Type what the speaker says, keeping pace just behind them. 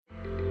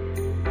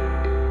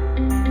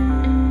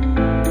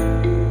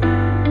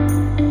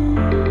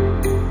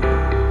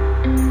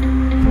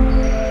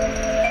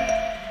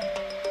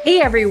Hey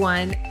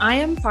everyone, I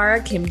am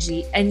Farah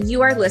Kimji, and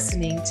you are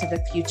listening to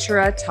the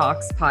Futura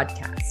Talks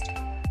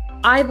podcast.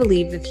 I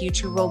believe the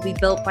future will be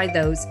built by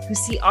those who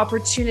see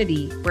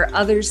opportunity where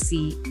others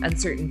see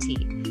uncertainty.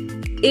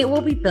 It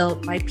will be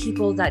built by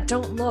people that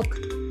don't look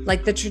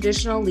like the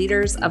traditional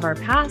leaders of our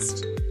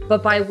past,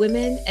 but by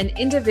women and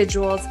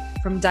individuals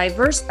from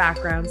diverse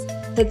backgrounds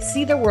that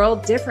see the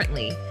world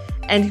differently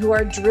and who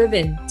are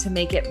driven to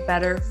make it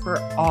better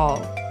for all.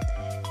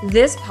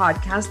 This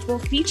podcast will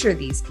feature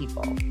these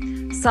people,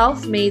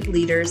 self-made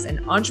leaders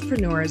and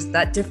entrepreneurs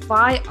that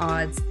defy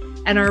odds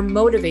and are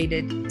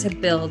motivated to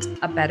build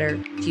a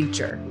better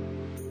future.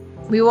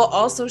 We will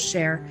also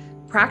share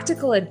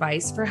practical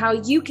advice for how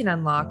you can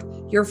unlock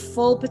your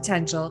full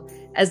potential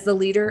as the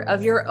leader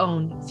of your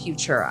own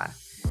Futura.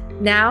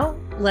 Now,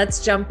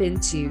 let's jump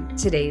into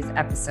today's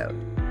episode.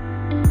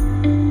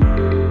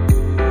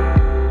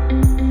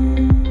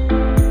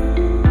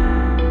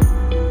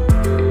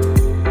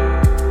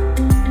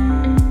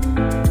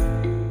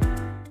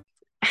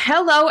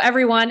 Hello,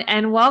 everyone,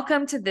 and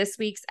welcome to this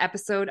week's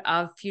episode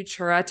of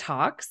Futura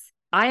Talks.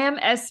 I am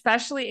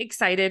especially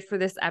excited for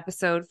this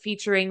episode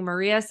featuring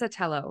Maria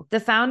Sotelo,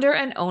 the founder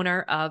and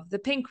owner of The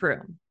Pink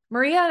Room.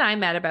 Maria and I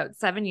met about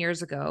 7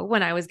 years ago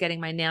when I was getting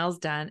my nails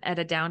done at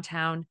a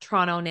downtown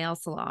Toronto nail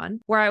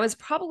salon, where I was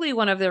probably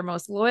one of their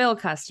most loyal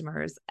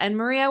customers, and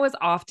Maria was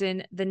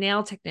often the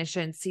nail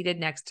technician seated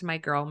next to my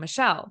girl,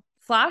 Michelle.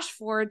 Flash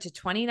forward to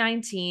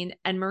 2019,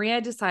 and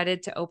Maria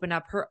decided to open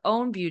up her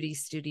own beauty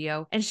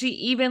studio, and she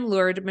even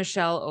lured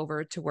Michelle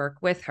over to work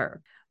with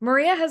her.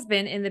 Maria has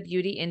been in the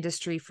beauty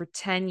industry for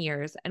 10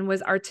 years and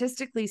was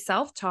artistically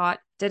self-taught,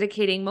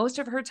 dedicating most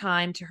of her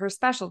time to her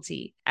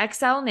specialty,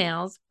 XL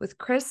nails with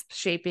crisp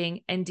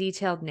shaping and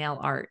detailed nail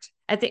art.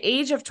 At the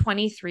age of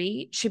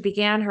 23, she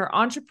began her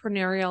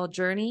entrepreneurial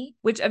journey,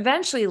 which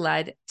eventually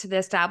led to the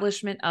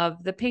establishment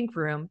of The Pink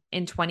Room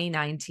in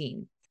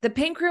 2019. The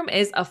Pink Room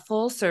is a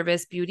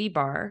full-service beauty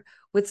bar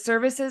with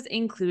services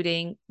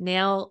including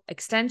nail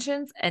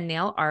extensions and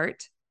nail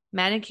art,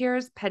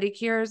 manicures,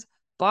 pedicures,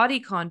 body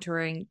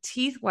contouring,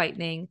 teeth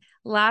whitening,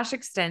 lash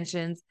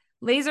extensions,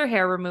 laser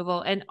hair removal,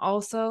 and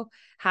also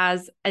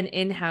has an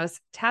in-house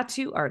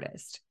tattoo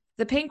artist.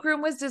 The Pink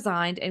Room was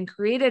designed and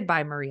created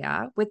by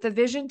Maria with the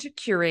vision to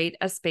curate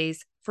a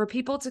space for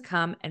people to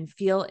come and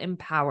feel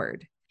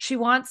empowered. She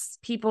wants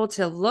people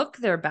to look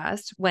their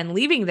best when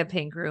leaving the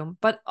Pink Room,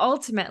 but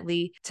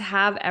ultimately to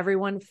have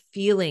everyone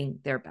feeling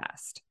their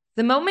best.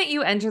 The moment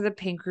you enter the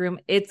Pink Room,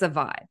 it's a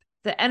vibe.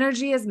 The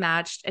energy is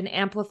matched and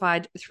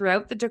amplified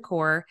throughout the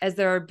decor as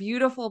there are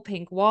beautiful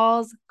pink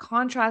walls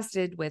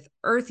contrasted with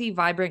earthy,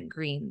 vibrant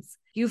greens.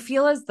 You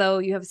feel as though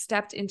you have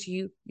stepped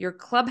into your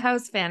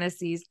clubhouse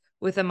fantasies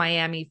with a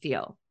Miami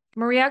feel.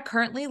 Maria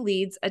currently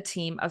leads a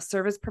team of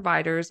service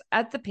providers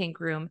at the Pink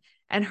Room,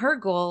 and her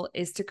goal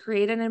is to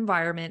create an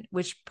environment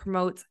which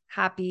promotes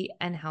happy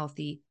and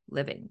healthy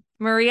living.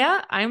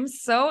 Maria, I'm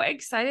so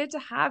excited to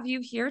have you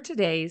here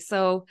today.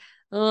 So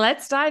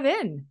let's dive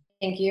in.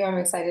 Thank you. I'm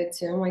excited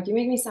too. I'm like, you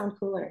make me sound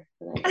cooler.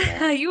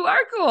 You are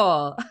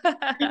cool.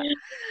 Thank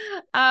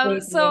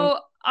you. So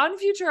on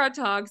Futura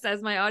Talks,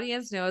 as my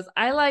audience knows,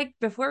 I like,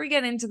 before we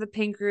get into the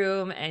Pink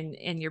Room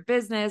and your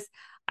business,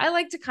 I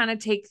like to kind of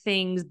take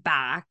things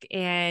back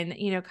and,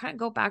 kind of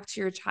go back to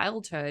your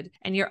childhood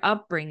and your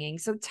upbringing.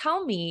 So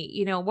tell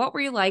me, what were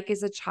you like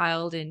as a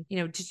child? And,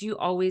 did you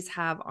always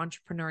have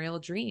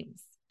entrepreneurial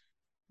dreams?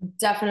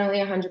 Definitely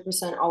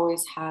 100%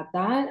 always had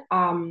that.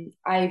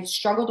 I've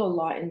struggled a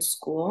lot in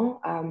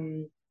school.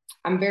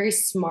 I'm very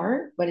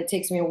smart, but it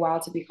takes me a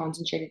while to be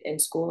concentrated in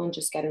school and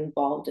just get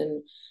involved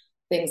in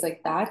things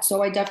like that.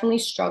 So I definitely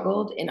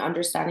struggled in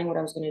understanding what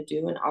I was going to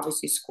do. And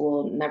obviously,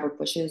 school never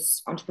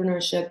pushes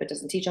entrepreneurship. It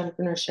doesn't teach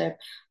entrepreneurship.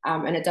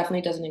 And it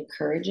definitely doesn't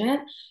encourage it,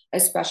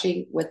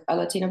 especially with a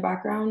Latina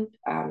background.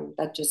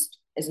 That just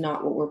is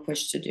not what we're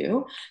pushed to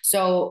do.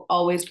 So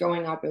always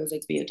growing up, it was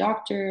like to be a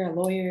doctor, a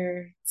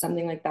lawyer,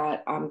 something like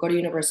that, go to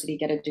university,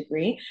 get a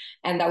degree.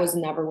 And that was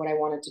never what I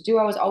wanted to do.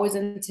 I was always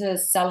into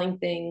selling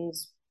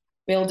things,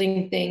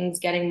 building things,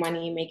 getting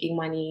money, making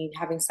money,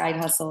 having side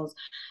hustles.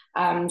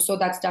 So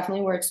that's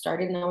definitely where it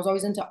started. And I was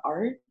always into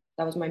art.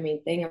 That was my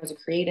main thing. I was a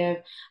creative.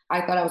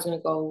 I thought I was going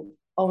to go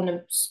own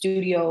a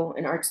studio,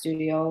 an art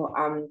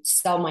studio,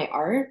 sell my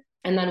art.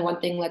 And then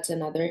one thing led to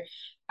another.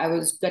 I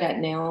was good at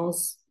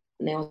nails.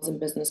 Nails and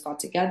business got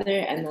together.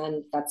 And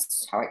then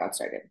that's how I got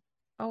started.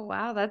 Oh,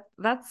 wow.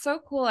 That's so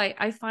cool.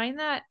 I find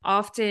that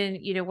often,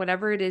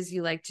 whatever it is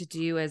you like to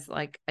do as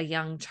like a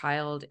young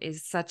child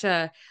is such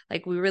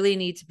we really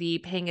need to be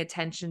paying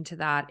attention to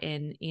that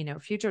in,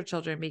 future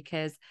children,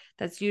 because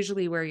that's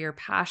usually where your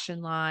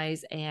passion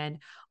lies and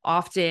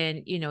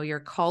often, your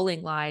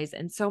calling lies.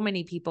 And so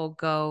many people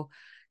go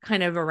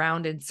kind of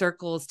around in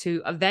circles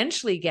to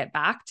eventually get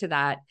back to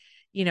that,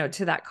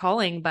 to that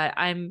calling. But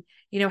I'm,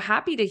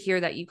 happy to hear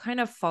that you kind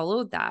of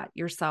followed that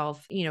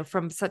yourself,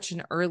 from such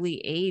an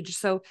early age.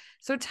 So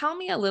tell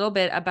me a little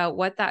bit about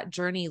what that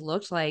journey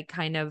looked like,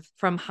 kind of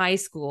from high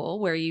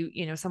school, where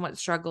you somewhat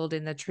struggled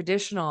in the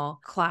traditional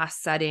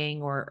class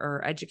setting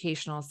or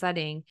educational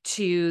setting,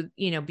 to,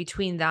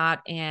 between that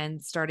and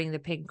starting the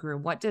Pink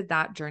Room. What did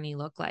that journey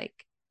look like?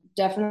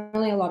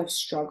 Definitely a lot of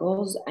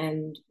struggles.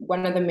 And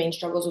one of the main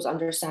struggles was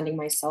understanding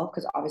myself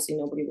because obviously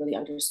nobody really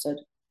understood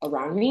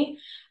around me.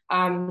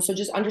 So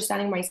just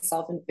understanding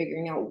myself and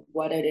figuring out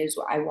what it is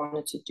I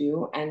wanted to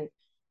do and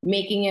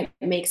making it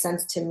make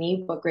sense to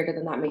me, but greater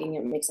than that, making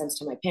it make sense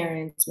to my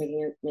parents,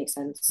 making it make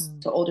sense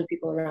Mm. to older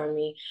people around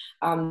me.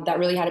 That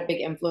really had a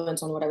big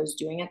influence on what I was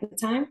doing at the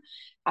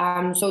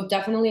time. So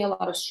definitely a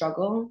lot of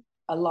struggle,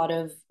 a lot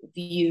of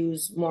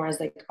views more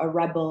as like a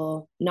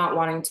rebel, not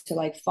wanting to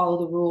like follow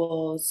the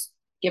rules,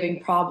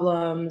 giving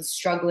problems,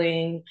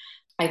 struggling.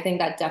 I think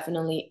that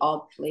definitely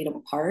all played a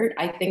part.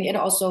 I think it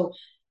also,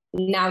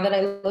 now that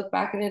I look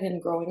back at it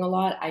and growing a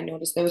lot, I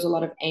noticed there was a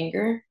lot of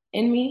anger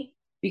in me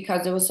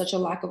because there was such a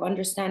lack of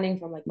understanding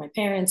from like my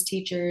parents,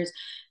 teachers,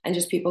 and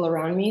just people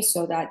around me.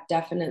 So that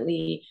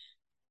definitely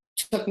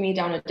took me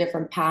down a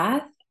different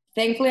path.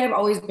 Thankfully, I've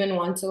always been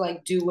one to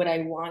like do what I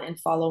want and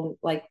follow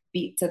like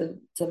beat to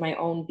my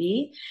own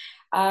beat.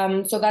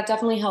 So that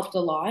definitely helped a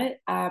lot.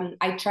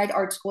 I tried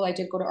art school. I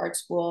did go to art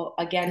school.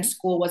 Again, Okay.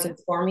 school wasn't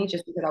for me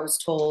just because I was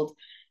told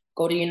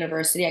go to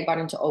university. I got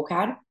into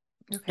OCAD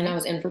and I Okay.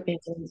 was in for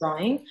painting and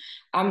drawing.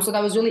 So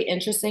that was really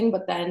interesting.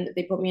 But then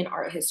they put me in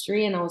art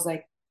history, and I was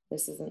like,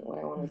 this isn't what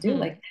I want to do. Hmm.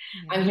 Like,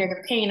 I'm Yeah. here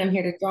to paint, I'm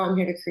here to draw, I'm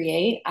here to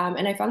create.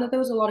 And I found that there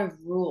was a lot of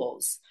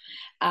rules.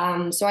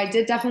 So I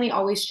did definitely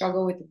always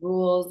struggle with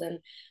rules and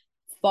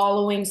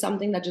following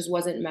something that just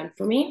wasn't meant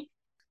for me.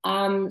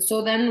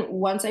 So then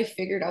once I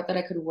figured out that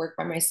I could work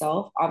by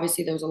myself,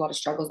 obviously there was a lot of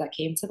struggles that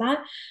came to that,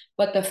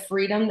 but the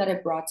freedom that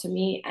it brought to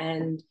me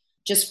and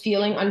just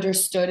feeling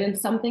understood in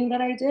something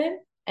that I did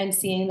and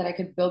seeing that I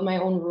could build my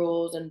own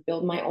rules and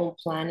build my own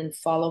plan and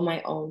follow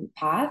my own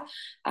path,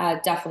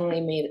 definitely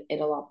made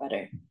it a lot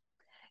better.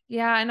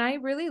 Yeah, and I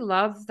really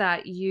love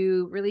that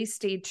you really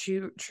stayed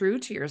true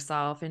to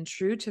yourself and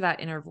true to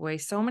that inner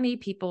voice. So many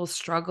people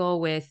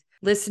struggle with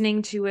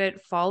listening to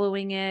it,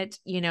 following it,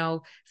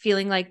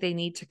 feeling like they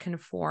need to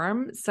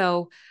conform.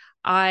 So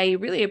I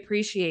really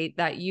appreciate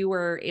that you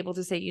were able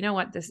to say, you know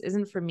what, this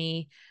isn't for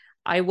me.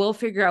 I will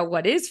figure out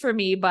what is for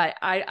me, but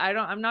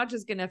I'm not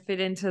just going to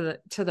fit into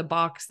the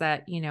box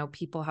that,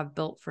 people have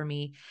built for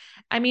me.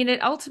 I mean,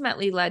 it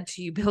ultimately led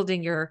to you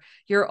building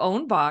your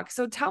own box.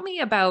 So tell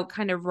me about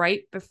kind of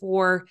right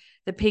before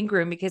the Pink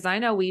Room, because I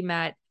know we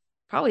met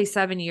probably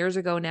 7 years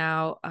ago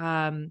now,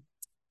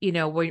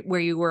 where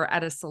you were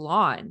at a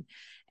salon.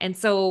 And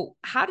so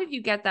how did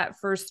you get that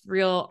first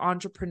real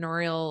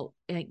entrepreneurial,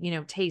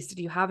 taste? Did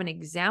you have an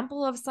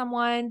example of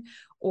someone,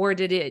 or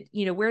did it,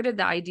 where did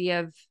the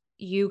idea of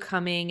you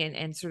coming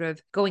and sort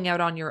of going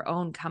out on your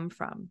own come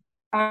from?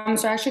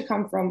 So I actually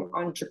come from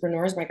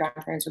entrepreneurs. My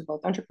grandparents are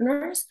both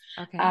entrepreneurs.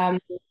 Okay. Um,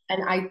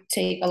 and I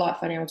take a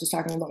lot funny. I was just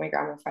talking about my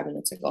grandma 5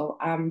 minutes ago.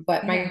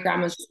 But my Yeah.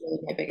 grandma's just really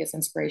my biggest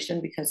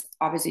inspiration because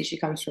obviously she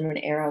comes from an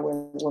era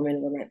where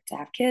women were meant to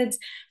have kids,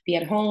 be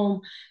at home,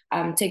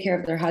 take care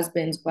of their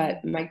husbands.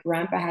 But my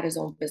grandpa had his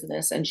own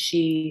business and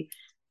she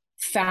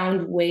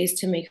found ways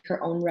to make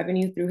her own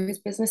revenue through his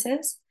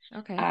businesses.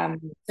 Okay.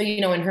 So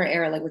in her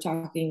era, like we're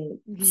talking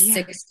Yeah.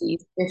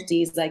 60s,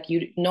 50s, like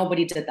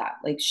nobody did that.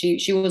 Like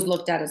she was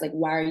looked at as like,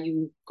 why are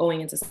you going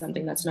into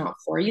something that's Mhm. not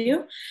for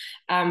you?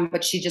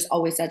 But she just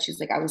always said she's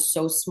like, I was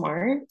so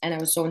smart and I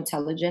was so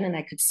intelligent and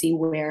I could see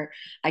where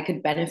I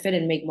could benefit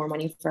and make more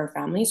money for her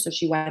family. So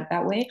she went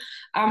that way.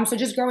 So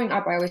just growing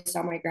up, I always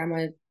saw my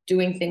grandma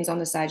doing things on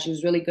the side. She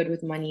was really good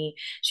with money.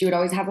 She would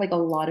always have like a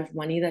lot of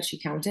money that she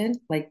counted,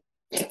 like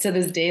to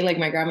this day, like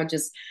my grandma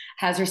just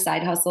has her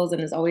side hustles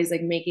and is always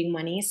like making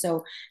money.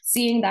 So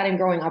seeing that and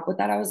growing up with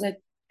that, I was like,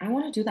 I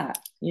want to do that.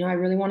 I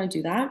really want to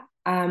do that.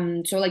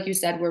 So like you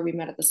said, where we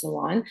met at the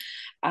salon,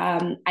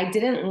 I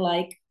didn't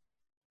like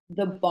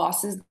the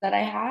bosses that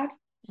I had.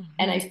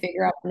 And I Mhm.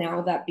 figure out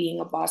now that being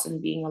a boss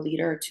and being a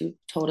leader are two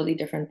totally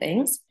different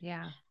things.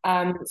 Yeah.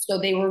 So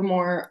they were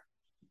more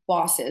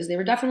bosses. They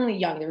were definitely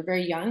young. They were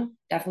very young.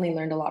 Definitely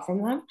learned a lot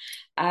from them.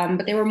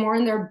 But they were more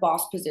in their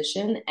boss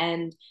position.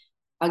 And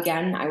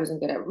again, I wasn't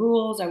good at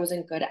rules. I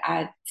wasn't good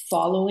at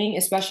following,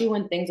 especially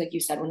when things like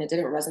you said, when it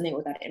didn't resonate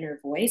with that inner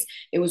voice,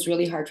 it was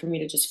really hard for me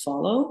to just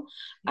follow.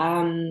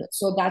 Yeah.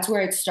 So that's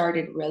where it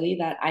started, really,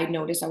 that I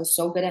noticed I was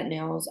so good at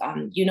nails. I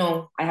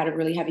had a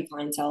really heavy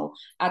clientele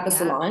at the Yeah.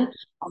 salon.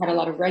 I had a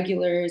lot of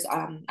regulars.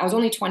 I was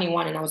only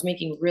 21 and I was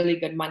making really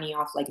good money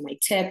off like my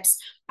tips.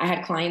 I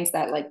had clients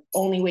that like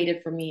only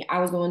waited for me. I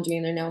was the one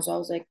doing their nails. So I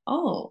was like,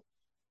 oh,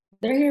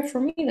 they're here for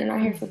me. They're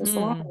not here for the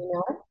salon, Hmm.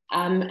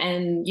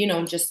 you know?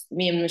 And just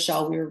me and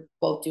Michelle, we were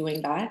both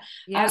doing that.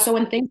 Yep. So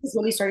when things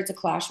really started to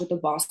clash with the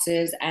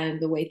bosses and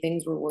the way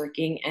things were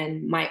working,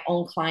 and my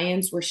own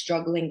clients were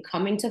struggling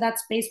coming to that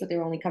space, but they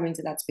were only coming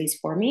to that space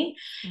for me,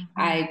 Hmm.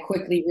 I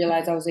quickly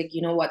realized I was like,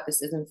 you know what,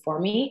 this isn't for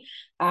me.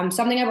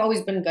 Something I've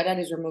always been good at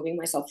is removing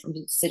myself from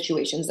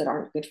situations that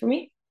aren't good for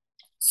me.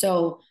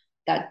 So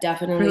that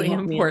definitely Really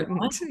helped me a lot.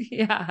 important.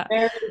 Yeah.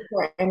 Very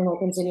important, and I'll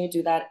continue to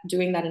do that,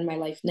 doing that in my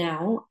life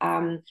now.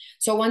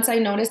 So once I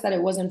noticed that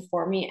it wasn't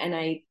for me, and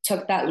I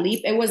took that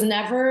leap, it was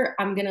never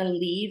I'm gonna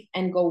leave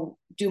and go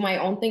do my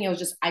own thing. It was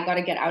just I got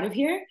to get out of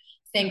here.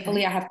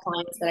 Thankfully, Okay. I have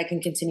clients that I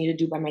can continue to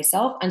do by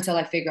myself until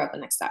I figure out the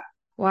next step.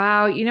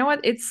 Wow. You know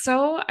what?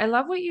 I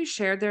love what you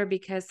shared there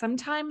because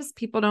sometimes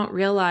people don't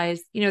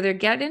realize, they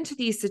get into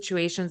these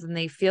situations and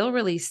they feel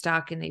really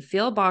stuck and they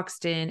feel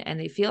boxed in and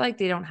they feel like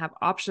they don't have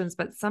options.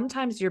 But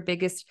sometimes your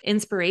biggest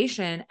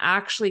inspiration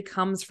actually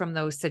comes from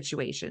those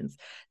situations,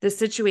 the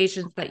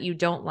situations that you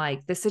don't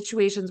like, the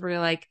situations where you're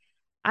like,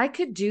 I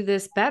could do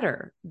this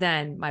better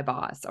than my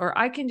boss, or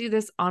I can do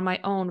this on my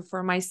own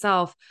for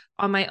myself,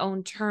 on my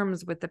own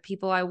terms with the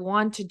people I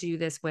want to do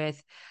this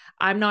with.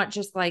 I'm not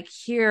just like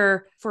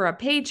here for a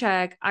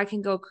paycheck. I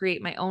can go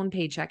create my own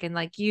paycheck. And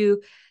like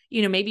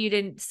maybe you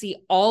didn't see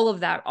all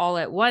of that all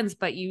at once,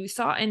 but you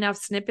saw enough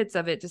snippets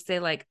of it to say,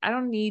 like, I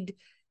don't need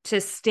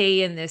to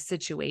stay in this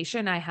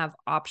situation. I have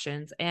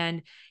options.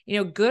 And,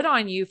 good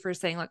on you for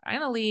saying, look, I'm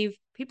going to leave.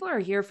 People are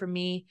here for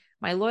me.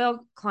 My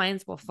loyal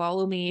clients will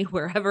follow me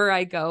wherever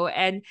I go.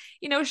 And,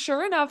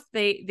 sure enough,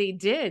 they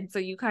did. So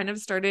you kind of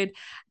started,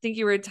 I think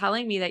you were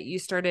telling me that you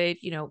started,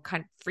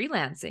 kind of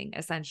freelancing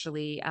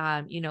essentially,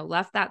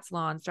 left that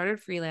salon, started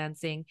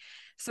freelancing.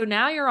 So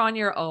now you're on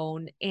your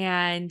own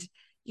and,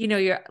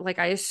 you're like,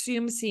 I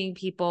assume seeing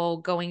people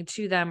going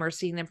to them or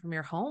seeing them from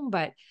your home,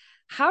 but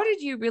how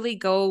did you really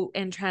go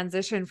and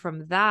transition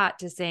from that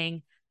to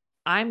saying,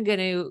 I'm going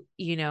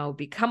to,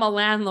 become a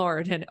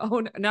landlord and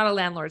own, not a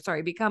landlord,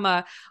 sorry, become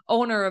a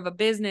owner of a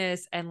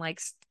business and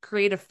like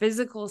create a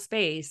physical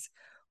space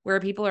where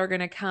people are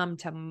going to come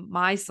to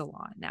my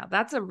salon. Now,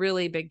 that's a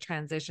really big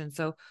transition.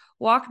 So,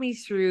 walk me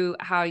through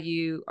how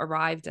you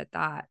arrived at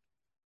that.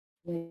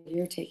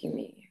 You're taking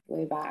me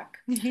way back.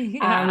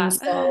 Yeah.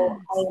 So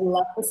I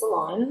left the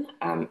salon.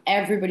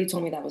 Everybody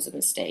told me that was a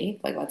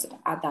mistake. Like, let's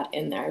add that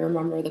in there. I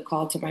remember the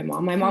call to my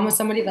mom. My mom was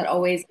somebody that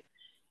always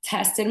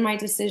tested my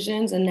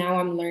decisions, and now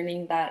I'm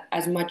learning that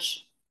as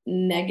much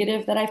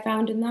negative that I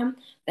found in them,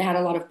 they had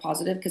a lot of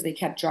positive because they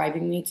kept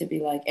driving me to be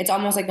like, it's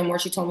almost like the more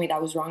she told me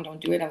that was wrong, don't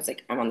do it. I was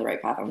like, I'm on the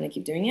right path. I'm going to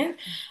keep doing it.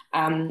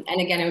 And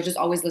again, I was just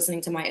always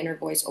listening to my inner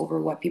voice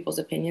over what people's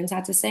opinions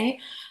had to say.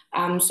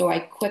 So I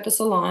quit the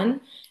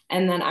salon,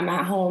 and then I'm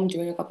at home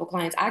doing a couple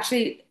clients.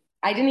 Actually,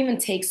 I didn't even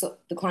take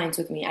the clients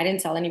with me. I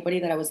didn't tell anybody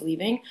that I was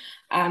leaving,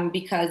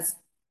 because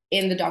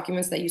in the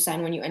documents that you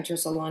sign when you enter a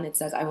salon, it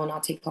says, I will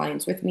not take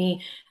clients with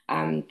me.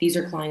 These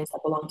are Mhm. clients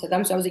that belong to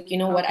them. So I was like, you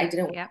know what? I Okay.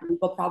 didn't Yeah. want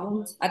legal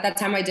problems. At that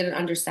time, I didn't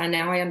understand.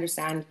 Now I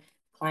understand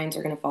clients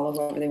are going to follow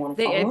whoever they want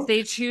to If follow.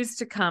 they choose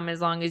to come,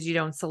 as long as you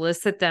don't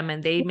solicit them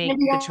and they If make you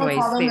the don't tell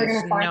choice, them, they're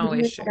there's going to find no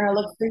you. issue. They're going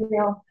to look for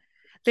you.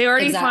 They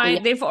already Exactly.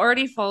 find they've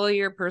already follow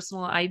your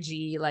personal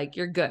IG, like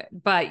you're good.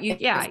 But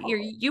Yeah.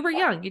 you were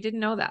young. You didn't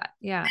know that.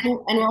 Yeah.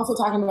 And we're also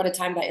talking about a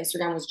time that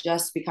Instagram was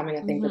just becoming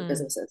a thing for Hmm.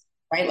 businesses,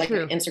 right? Like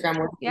True. Instagram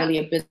wasn't Yeah. really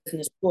a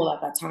business tool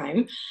at that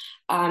time.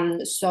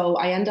 So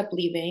I end up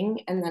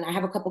leaving, and then I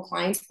have a couple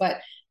clients, but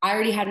I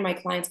already had my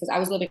clients because I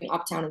was living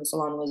uptown and the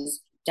salon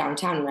was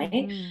downtown,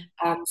 right?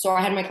 Hmm. So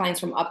I had my clients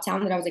from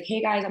uptown that I was like,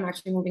 hey guys, I'm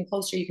actually moving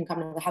closer. You can come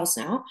to the house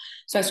now.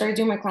 So I started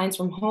doing my clients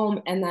from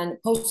home and then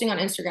posting on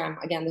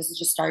Instagram. Again, this is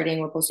just starting.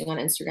 We're posting on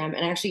Instagram,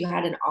 and I actually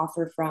had an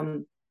offer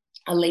from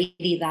a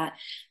lady that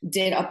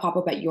did a pop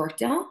up at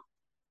Yorkdale.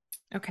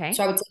 So Okay.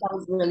 I would say that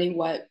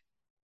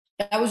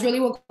was really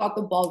what got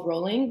the ball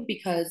rolling,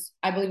 because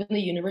I believe in the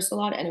universe a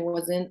lot, and it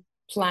wasn't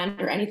planned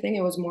or anything.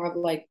 It was more of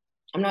like,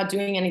 I'm not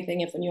doing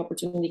anything. If a new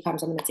opportunity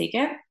comes, I'm going to take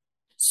it.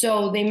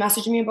 So they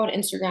messaged me about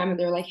Instagram, and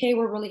they're like, hey,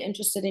 we're really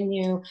interested in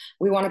you.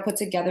 We want to put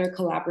together a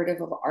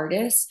collaborative of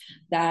artists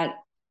that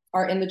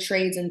are in the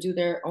trades and do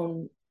their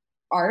own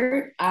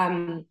art.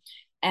 And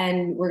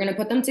we're going to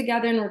put them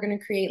together, and we're going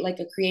to create like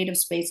a creative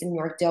space in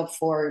Yorkdale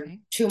for Okay.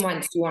 2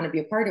 months. Do you want to be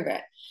a part of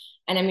it?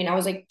 And I mean, I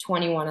was like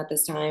 21 at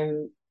this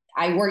time.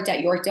 I worked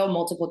at Yorkdale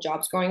multiple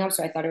jobs growing up,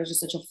 so I thought it was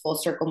just such a full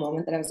circle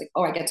moment that I was like,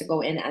 oh, I get to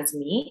go in as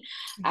me.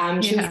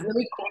 She was Yeah.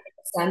 really cool in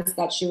the sense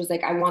that she was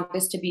like, I want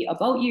this to be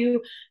about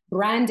you,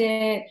 brand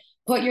it,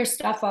 put your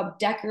stuff up,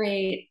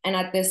 decorate. And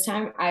at this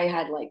time, I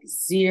had like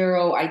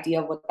zero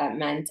idea of what that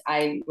meant.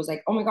 I was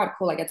like, oh my God,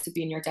 cool, I get to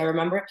be in Yorkdale. I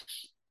remember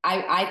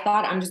I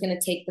thought I'm just gonna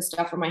take the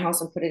stuff from my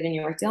house and put it in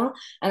Yorkdale.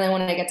 And then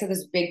when I get to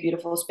this big,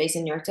 beautiful space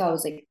in Yorkdale, I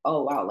was like,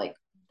 oh wow, like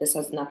this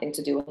has nothing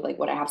to do with like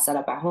what I have set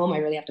up at home. I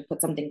really have to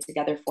put something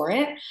together for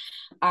it.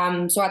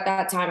 So at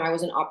that time, I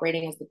wasn't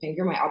operating as the pink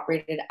room. I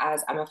operated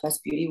as MFS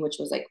Beauty, which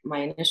was like my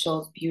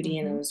initials, beauty,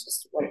 and it Hmm. was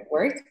just what it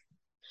worked.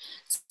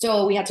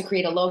 So we had to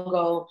create a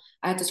logo.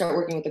 I had to start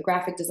working with a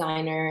graphic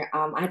designer.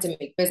 I had to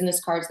make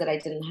business cards that I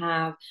didn't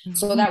have.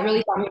 So that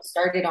really got me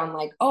started on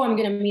like, oh, I'm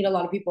going to meet a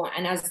lot of people.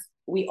 And as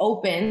we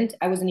opened,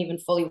 I wasn't even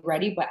fully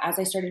ready. But as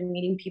I started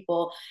meeting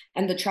people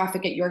and the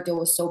traffic at Yorkdale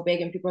was so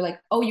big and people were like,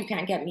 oh, you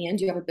can't get me in.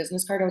 Do you have a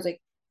business card? I was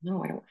like,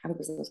 no, I don't have a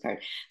business card.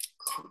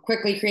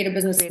 Quickly create a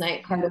business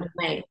night card Yeah.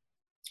 overnight,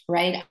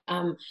 right?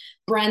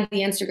 Brand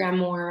the Instagram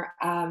more,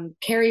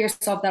 carry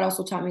yourself. That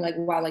also taught me like,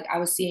 wow, like I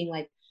was seeing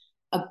like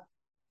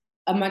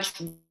a much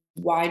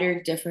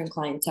wider, different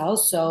clientele.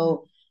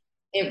 So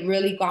it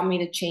really got me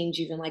to change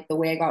even like the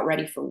way I got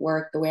ready for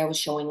work, the way I was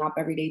showing up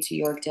every day to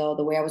Yorkdale,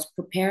 the way I was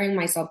preparing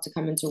myself to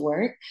come into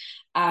work.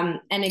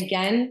 And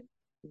again,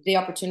 the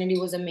opportunity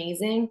was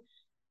amazing.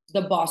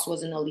 The boss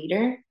wasn't a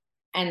leader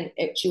and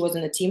she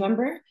wasn't a team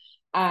member.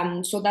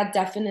 So that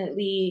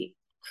definitely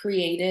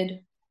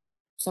created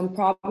some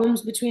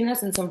problems between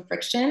us and some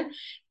friction.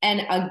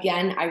 And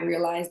again, I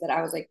realized that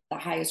I was like the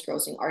highest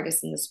grossing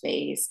artist in the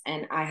space.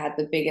 And I had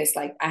the biggest,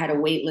 like, I had a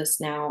wait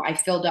list now. I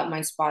filled up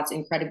my spots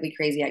incredibly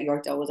crazy at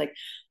Yorkdale. It was like,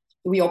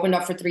 we opened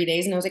up for 3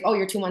 days and I was like, oh,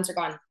 your 2 months are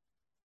gone,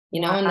 you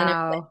know? And then it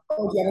was like, Wow.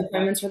 oh, do you have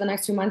appointments for the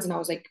next 2 months? And I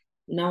was like,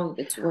 no,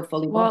 we're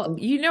fully booked. Well,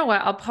 you know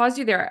what? I'll pause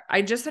you there.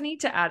 I just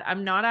need to add,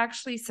 I'm not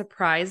actually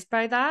surprised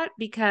by that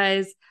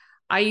because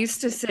I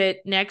used to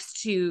sit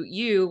next to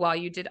you while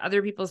you did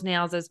other people's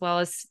nails as well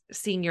as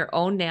seeing your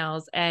own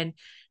nails. And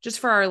just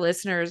for our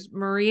listeners,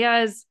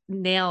 Maria's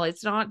nail,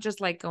 it's not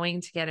just like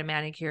going to get a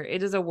manicure.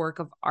 It is a work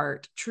of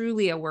art,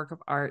 truly a work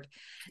of art.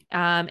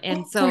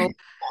 And so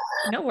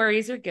no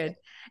worries, you're good.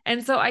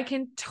 And so I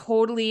can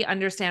totally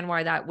understand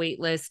why that wait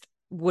list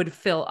would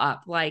fill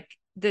up. Like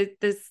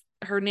this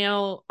her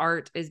nail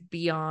art is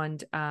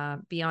beyond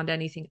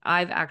anything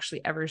I've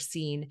actually ever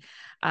seen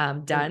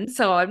done.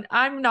 So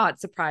I'm not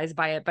surprised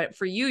by it. But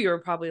for you, you're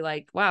probably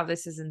like, wow,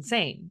 this is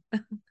insane.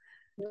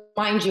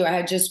 Mind you, I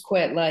had just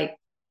quit like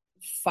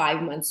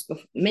 5 months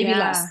before, maybe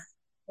less,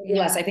 Yeah. maybe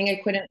less. Yeah. I think I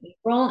quit in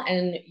April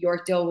and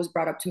Yorkdale was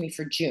brought up to me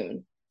for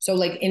June. So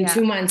like in Yeah.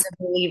 2 months of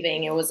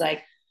leaving, it was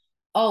like,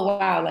 oh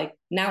wow, like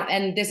now,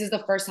 and this is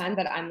the first time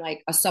that I'm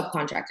like a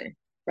subcontractor,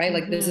 right?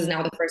 Like this is Mm-hmm.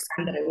 now the first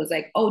time that it was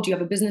like, oh, do you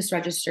have a business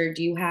register?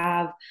 Do you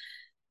have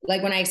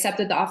like when I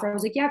accepted the offer, I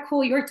was like, yeah,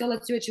 cool, Yorkdale,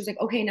 let's do it. She was like,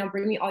 okay, now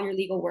bring me all your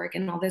legal work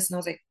and all this. And I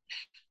was like,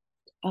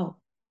 oh,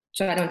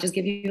 so I don't just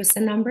give you a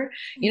SIN number.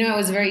 You know, it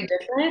was Yeah. very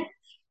different.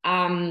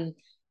 Um,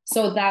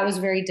 so that was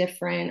very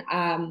different.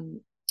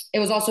 It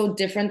was also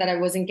different that I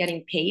wasn't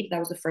getting paid. That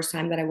was the first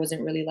time that I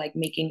wasn't really like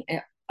making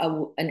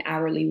an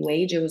hourly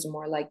wage. It was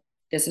more like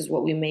this is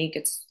what we make.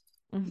 It's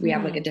we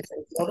have like a Mm-hmm.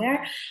 different deal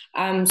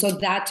there. So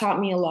that taught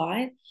me a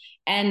lot,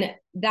 and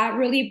that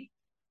really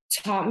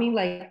taught me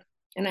like,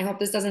 and I hope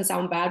this doesn't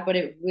sound bad, but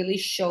it really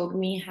showed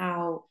me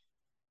how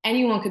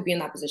anyone could be in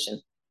that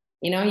position.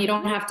 You know, you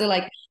don't have to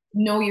like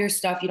know your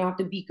stuff. You don't have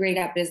to be great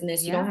at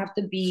business. You don't Yeah. have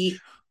to be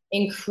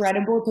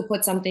incredible to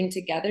put something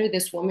together.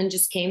 This woman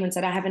just came and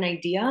said, I have an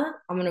idea.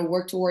 I'm going to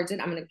work towards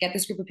it. I'm going to get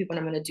this group of people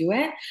and I'm going to do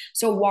it.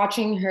 So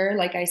watching her,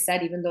 like I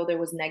said, even though there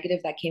was negative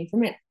that came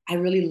from it, I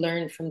really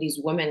learned from these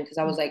women because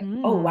I was like,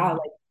 oh, wow, Mm-hmm.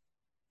 like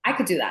I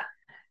could do that.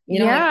 You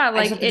know, like Yeah, I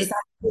just like have to it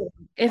decide.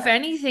 if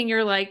anything,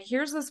 you're like,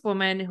 here's this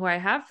woman who I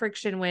have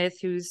friction with,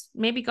 who's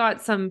maybe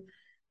got some,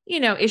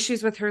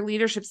 issues with her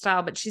leadership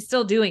style, but she's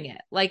still doing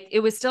it. Like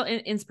it was still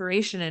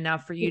inspiration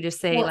enough for you to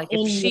say, Well, like,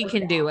 if in she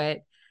can do Yorkdale,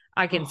 it,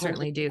 I a can hundred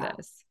certainly do percent.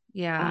 this. A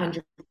Yeah.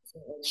 100%.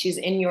 She's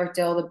in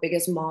Yorkdale, the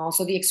biggest mall.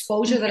 So the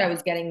exposure that I Yeah.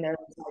 was getting there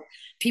was like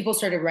people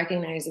started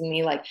recognizing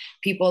me. Like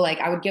people like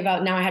I would give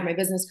out. Now I had my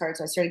business card,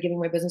 so I started giving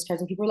my business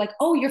cards, and people were like,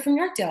 "Oh, you're from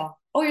Yorkdale.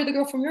 Oh, you're the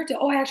girl from Yorkdale.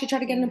 Oh, I actually tried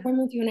to get an Yeah.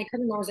 appointment with you, and I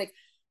couldn't." And I was like,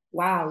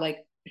 "Wow!"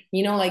 Like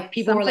like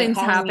people were like Something's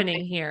calling me.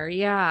 happening here.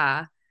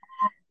 Yeah.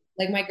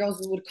 Like my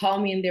girls would call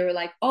me, and they were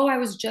like, "Oh, I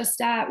was just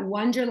at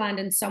Wonderland,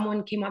 and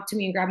someone came up to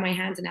me and grabbed my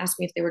hands and asked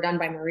me if they were done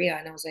by Maria."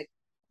 And I was like,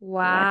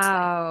 "What?" Like,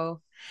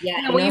 Wow. yeah,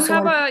 Yeah, you well know. you So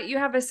have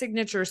when a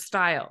signature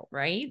style,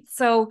 right?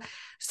 So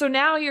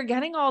now you're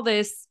getting all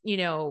this,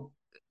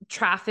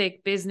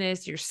 traffic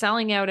business, you're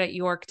selling out at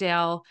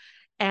Yorkdale.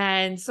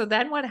 And so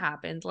then what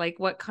happened? Like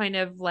what kind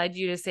of led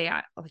you to say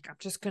I'm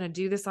just going to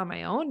do this on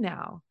my own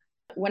now?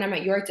 when I'm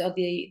at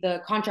Yorkdale,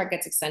 the contract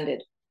gets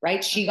extended,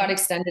 right? She got Okay.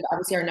 extended.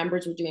 Obviously, our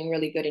numbers were doing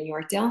really good in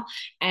Yorkdale.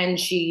 And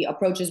she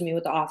approaches me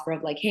with the offer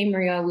of like, hey,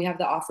 Maria, we have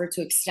the offer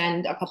to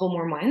extend a couple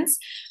more months.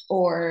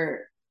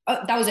 Or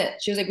that was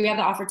it. She was like, we have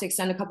the offer to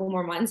extend a couple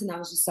more months. And I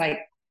was just like,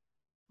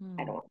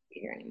 I Hmm. don't want to be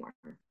here anymore.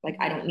 Like,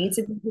 I don't need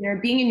Yeah. to be here.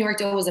 Being in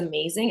Yorkdale was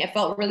amazing. It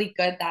felt really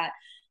good that,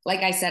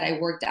 like I said,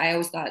 I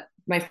always thought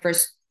my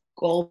first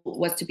goal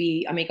was to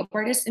be a makeup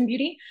artist in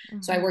beauty.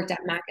 So I Mhm. worked at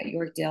MAC at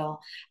Yorkdale.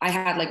 I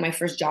had like my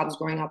first jobs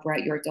growing up were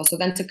at Yorkdale. So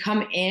then to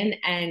come in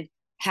and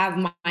have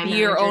my Be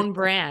your managers, own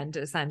brand,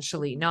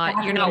 essentially.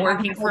 Not you're exactly, not and have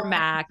working my for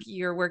Mac,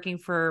 you're working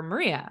for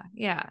Maria.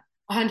 Yeah.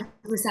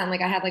 100%.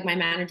 Like I had like my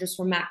managers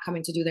from MAC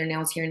coming to do their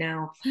nails here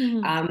now.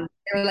 Mhm.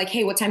 they were like,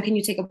 hey, what time can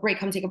you take a break?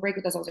 Come take a break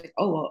with us. I was like,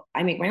 oh, well,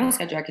 I make my own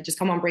schedule. I could just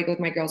come on break with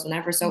my girls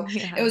whenever. So it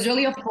Yeah. was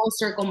really a full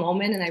circle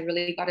moment. And I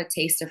really got a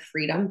taste of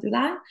freedom through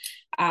that.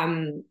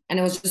 And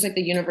it was just like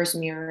the universe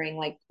mirroring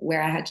like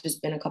where I had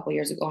just been a couple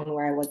years ago and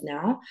where I was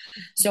now.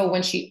 Mhm. So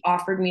when she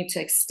offered me to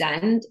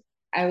extend,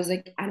 I was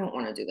like, I don't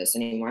want to do this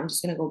anymore. I'm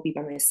just going to go be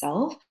by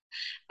myself.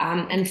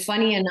 Okay. And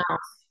funny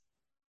enough,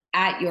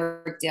 at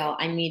Yorkdale,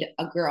 I meet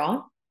a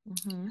girl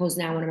Hmm. who's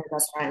now one of my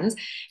best friends.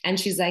 And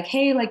she's like,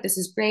 hey, like, this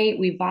is great.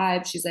 We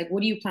vibe. She's like,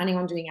 what are you planning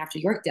on doing after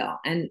Yorkdale?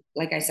 And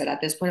like I said,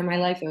 at this point in my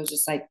life, it was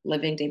just like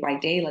living day by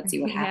day. Let's see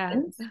what Yeah.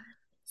 happens.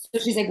 So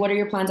she's like, what are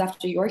your plans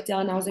after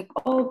Yorkdale? And I was like,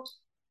 oh,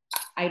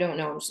 I don't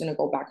know. I'm just going to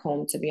go back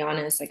home, to be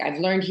honest. Like, I've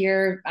learned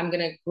here, I'm going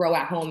to grow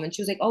at home. And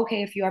she was like,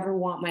 okay, if you ever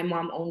want, my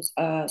mom owns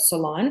a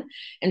salon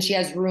and she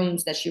has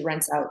rooms that she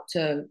rents out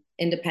to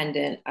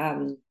independent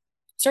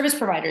service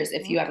providers.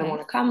 If you ever want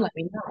Okay. to come, let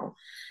me know.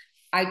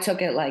 I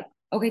took it like,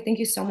 okay, thank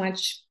you so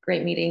much.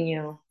 Great meeting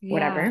you, Yeah.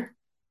 whatever.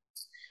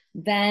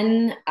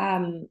 Then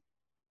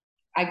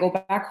I go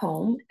back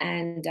home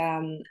and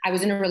I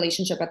was in a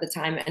relationship at the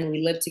time and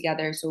we lived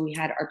together. So we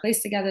had our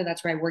place together.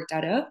 That's where I worked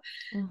out of.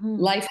 Hmm.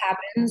 Life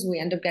happens. We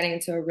end up getting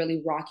into a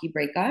really rocky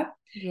breakup.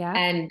 Yeah.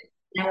 And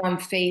now I'm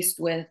faced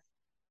with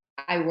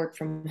I work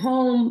from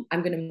home.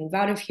 I'm going to move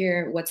out of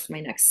here. What's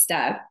my next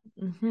step?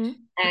 Hmm.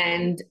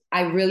 And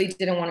I really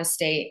didn't want to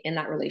stay in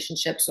that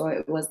relationship. So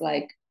it was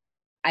like,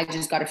 I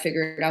just got to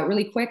figure it out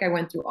really quick. I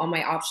went through all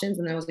my options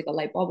and there was like a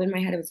light bulb in my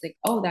head. It was like,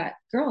 oh, that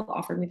girl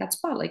offered me that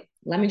spot. Like,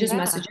 let me just Yeah.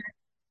 message her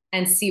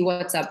and see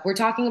what's up. We're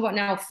talking about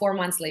now 4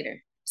 months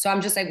later. So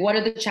I'm just like, what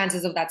are the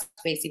chances of that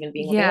space even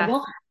being Yeah.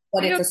 available?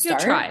 But But it's a you'll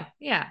start. try.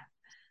 Yeah.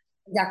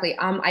 Exactly.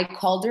 I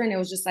called her and it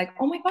was just like,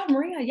 oh my God,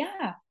 Maria,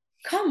 yeah,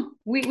 come.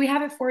 We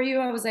have it for you.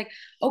 I was like,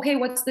 okay,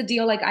 what's the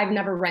deal? Like, I've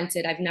never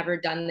rented, I've never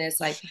done this.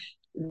 Like,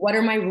 what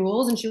are my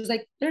rules? And she was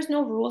like, there's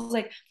no rules.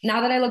 Like, now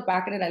that I look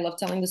back at it, I love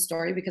telling the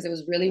story because it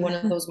was really one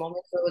of those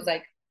moments where it was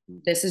like,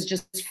 this is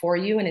just for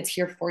you and it's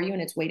here for you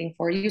and it's waiting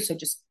for you. So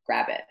just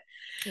grab it.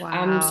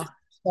 Um, Wow.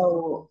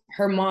 so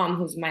her mom,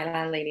 who's my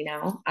landlady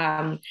now,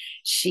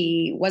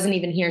 she wasn't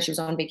even here. She was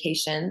on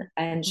vacation,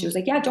 and she was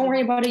like, "Yeah, don't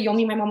worry about it. You'll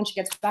meet my mom when she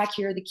gets back.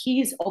 Here are the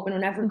keys. Open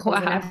whenever, close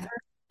whenever. Wow.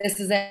 This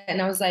is it."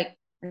 And I was like,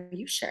 "Are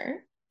you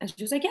sure?" And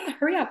she was like, "Yeah,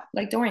 hurry up.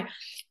 Like, don't worry."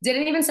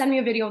 Didn't even send me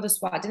a video of the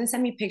spot. Didn't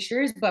send me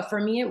pictures. But for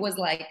me, it was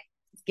like,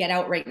 get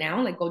out right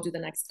now. Like, go do the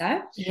next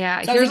step.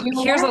 Yeah. So I was like, you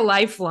know Here's a what?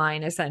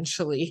 lifeline,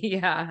 essentially.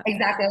 Yeah.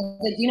 Exactly. I was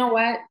like, you know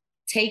what?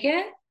 Take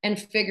it and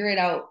figure it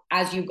out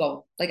as you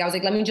go. Like, I was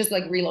like, let me just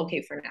like Mhm.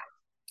 relocate for now.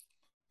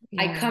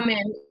 I Yeah. come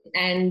in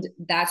and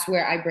that's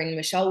where I bring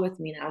Michelle with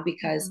me now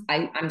because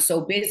Mhm. I'm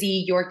so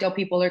busy. Yorkdale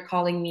people are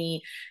calling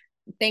me.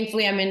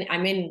 Thankfully, I'm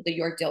in the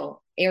Yorkdale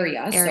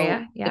area. So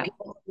Area. the Yeah.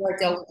 people from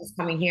Yorkdale are just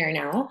coming here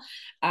now.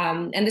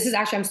 And this is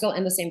actually I'm still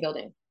in the same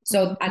building.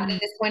 So at Mhm.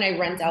 this point I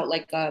rent out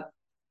like a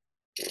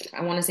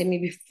I want to say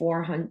maybe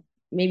 400,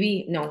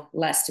 maybe no,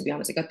 less to be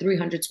honest, like a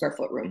 300 square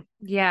foot room.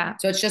 Yeah.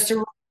 So it's just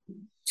a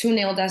two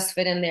nail desks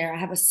fit in there. I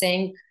have a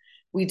sink.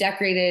 We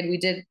decorated. We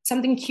did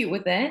something cute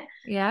with it,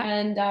 Yeah.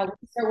 and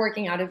we start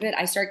working out of it.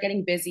 I start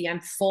getting busy. I'm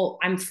full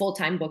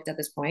time booked at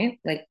this point.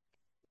 Like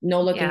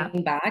no Yeah.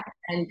 looking back.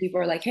 And people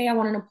are like, "Hey, I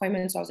want an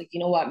appointment." So I was like, "You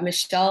know what?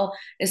 Michelle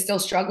is still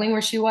struggling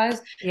where she was,"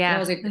 and I Yeah.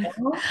 was like,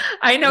 "Girl,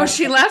 I know let's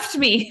she left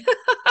me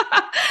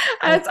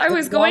as I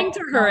was going to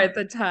her go." at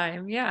the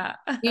time. Yeah.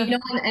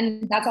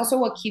 And that's also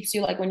what keeps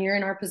you like when you're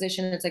in our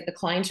position, it's like the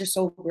clients are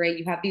so great.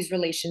 You have these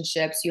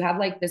relationships, you have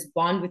like this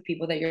bond with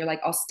people that you're like,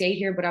 I'll stay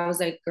here. But I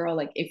was like, girl,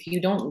 like if you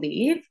don't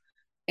leave,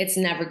 it's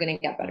never gonna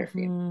get better for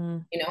you. Hmm.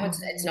 You know, it's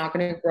Hmm. not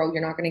gonna grow,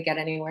 you're not gonna get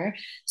anywhere.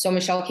 So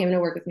Michelle came to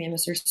work with me. I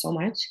miss her so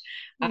much.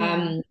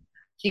 Yeah.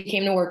 She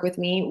came to work with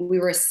me. We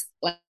were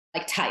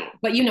like tight.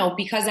 But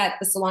because at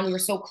the salon we were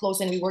so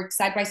close and we worked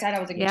side by side, I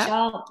was like, Yeah.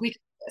 Michelle, we can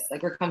do this.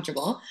 Like we're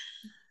comfortable.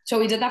 So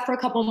we did that for a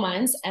couple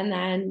months, and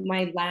then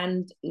my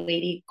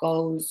landlady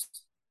goes,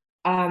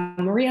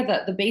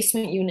 Maria, the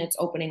basement unit's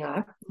opening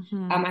up.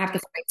 Hmm. I have to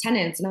find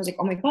tenants. And I was like,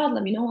 oh my God,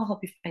 let me know. I'll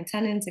help you find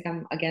tenants. Like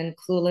I'm again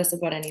clueless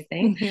about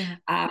anything. Yeah.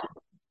 Um,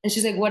 and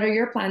she's like, what are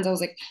your plans? I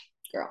was like,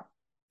 girl,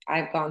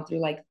 I've gone through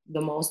like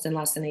the most in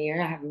less than a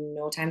year. I have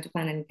no time to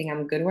plan anything.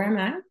 I'm good where I'm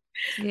at.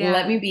 Let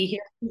Yeah. me be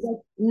here. She's like,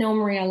 no,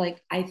 Maria,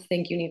 like I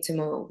think you need to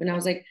move. And I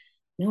was like,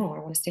 no, I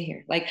want to stay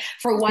here. Like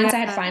for once I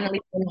had Yeah.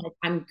 finally been like,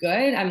 I'm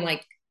good. I'm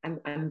like, I'm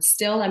by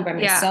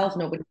Yeah. myself.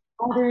 Nobody's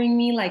bothering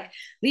me. Like,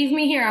 leave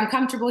me here. I'm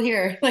comfortable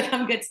here. Like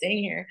I'm good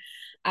staying here.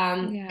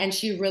 Yeah. And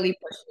she really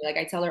pushed me. Like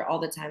I tell her all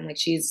the time, like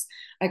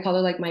I call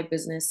her like my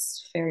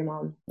business fairy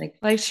mom. Like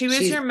Like she was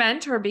she's your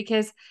mentor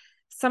because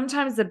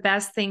sometimes the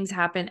best things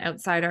happen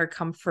outside our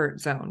comfort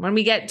zone. When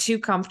we get too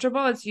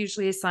comfortable, it's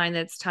usually a sign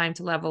that it's time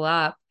to level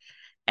up.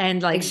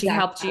 And like she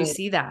helped you exactly.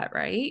 see that,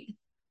 right? Mhm.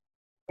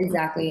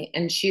 Exactly.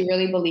 And she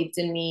really believed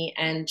in me.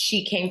 And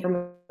she came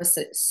from a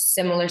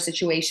similar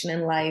situation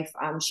in life.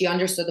 She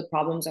understood the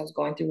problems I was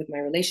going through with my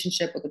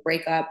relationship, with the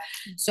breakup.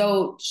 Mhm.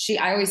 So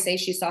I always say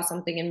she saw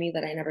something in me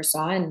that I never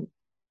saw. And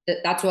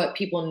that's what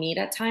people need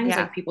at times,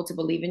 Yeah, like people to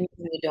believe in you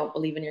when you don't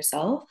believe in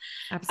yourself.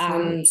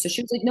 absolutely. So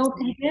she was like, no,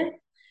 take it,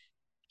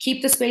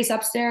 keep the space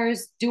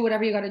upstairs, do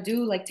whatever you got to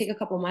do, like take a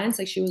couple months.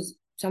 Like she was,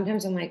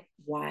 sometimes I'm like,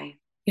 why?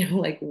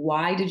 Like,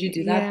 why did you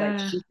do that? But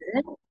Yeah. she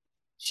did.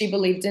 She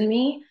believed in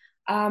me.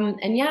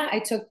 And yeah, I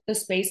took the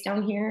space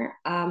down here.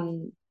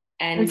 And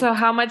And so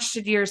how much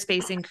did your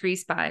space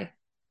increase by?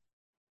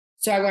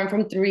 so I went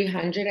from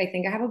 300, I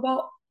think I have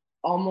about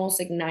almost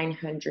like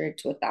 900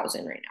 to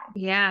 1,000 right now.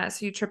 Yeah,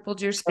 so you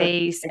tripled your For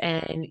space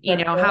and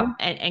triple.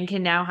 and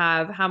can now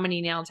have how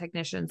many nail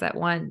technicians at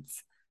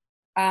once?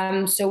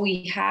 So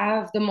we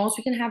have the most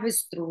we can have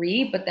is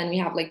three, but then we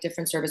have like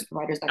different service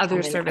providers that Other come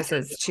in as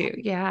services too.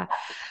 Yeah.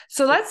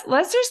 So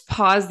let's just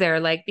pause there,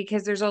 like,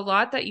 because there's a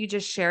lot that you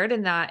just shared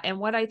in that. And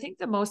what I think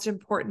the most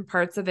important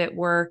parts of it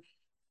were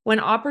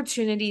when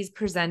opportunities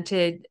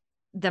presented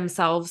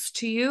themselves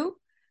to you,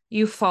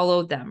 you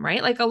followed them,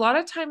 right? Like a lot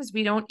of times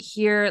we don't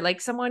hear,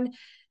 like someone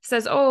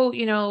says,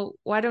 oh,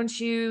 why don't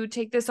you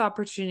take this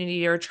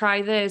opportunity or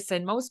try this?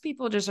 And most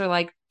people just are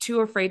like too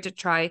afraid to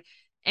try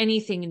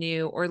anything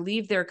new or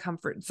leave their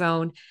comfort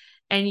zone.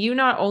 And you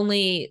not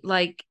only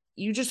like,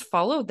 you just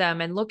followed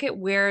them and look at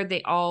where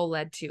they all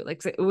led to.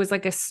 Like it was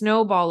like a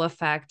snowball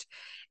effect.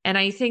 And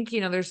I think,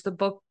 there's the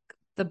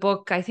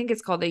book, I think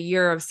it's called A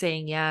Year of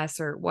Saying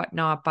Yes or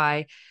whatnot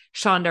by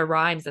Shonda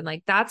Rhimes. And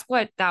like that's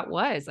what that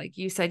was. Like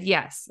you said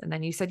yes, and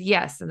then you said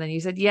yes, and then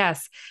you said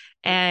yes.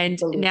 And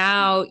believe.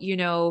 now,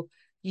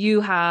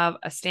 you have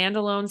a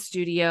standalone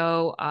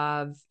studio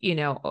of,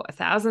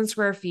 1,000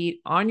 square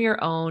feet on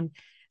your own,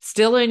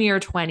 still in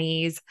your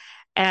 20s,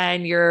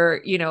 and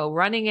you're,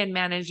 running and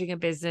managing a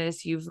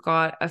business. You've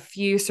got a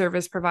few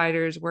service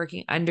providers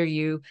working under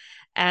you.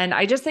 And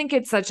I just think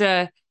it's such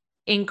a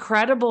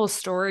incredible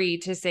story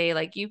to say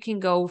like you can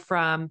go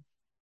from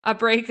a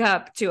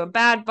breakup to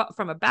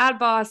from a bad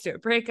boss to a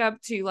breakup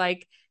to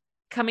like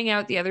coming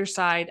out the other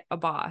side a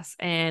boss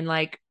and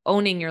like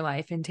owning your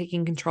life and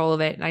taking control of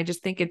it. And I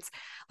just think it's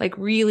like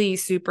really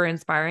super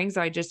inspiring.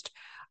 So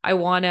I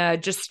want to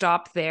just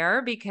stop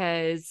there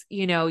because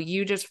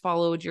you just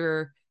followed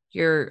your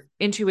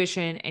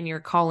intuition and your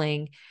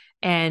calling,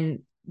 and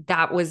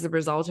that was the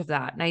result of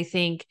that. And I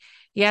think,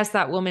 yes,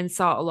 that woman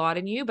saw a lot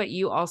in you, but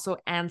you also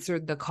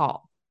answered the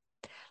call.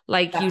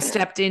 Like you Definitely.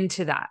 stepped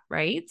into that,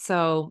 right?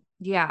 So,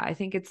 yeah, I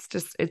think it's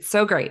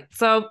so great.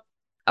 So,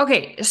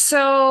 okay,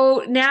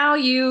 so now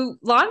you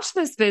launched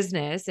this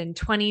business in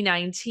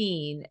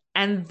 2019,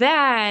 and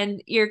then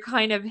you're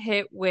kind of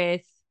hit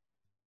with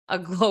a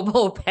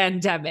global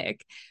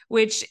pandemic,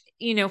 which,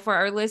 for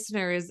our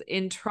listeners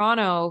in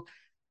Toronto,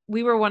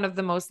 we were one of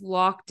the most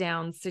locked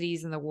down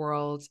cities in the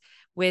world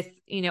with,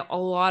 a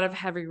lot of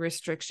heavy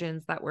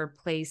restrictions that were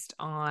placed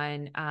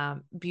on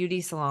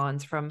beauty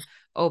salons from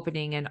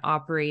opening and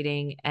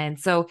operating. And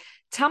so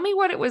tell me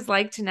what it was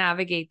like to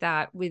navigate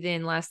that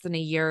within less than a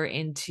year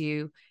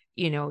into,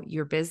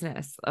 your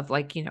business of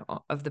like,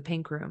 of the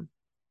Pink Room.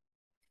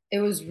 It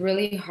was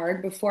really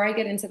hard. Before I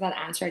get into that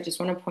answer, I just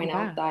want to point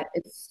out Yeah. that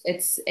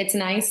it's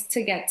nice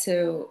to get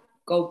to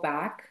go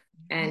back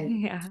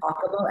and Yeah. talk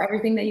about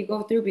everything that you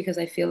go through, because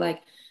I feel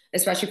like,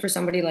 especially for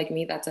somebody like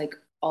me that's like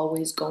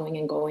always going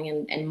and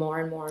going and more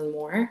and more and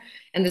more,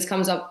 and this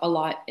comes up a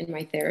lot in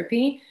my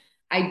therapy.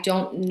 I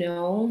don't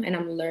know, and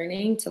I'm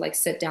learning to like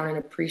sit down and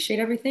appreciate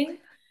everything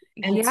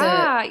and to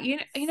Yeah, I see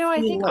think what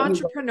you go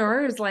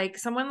entrepreneurs, like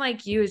someone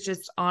like you, is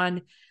just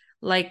on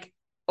like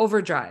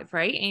overdrive,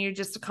 right? And you're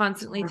just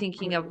constantly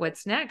thinking of through.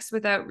 what's next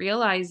without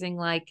realizing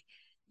like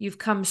you've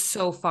come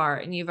so far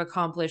and you've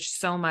accomplished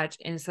so much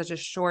in such a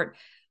short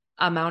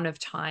amount of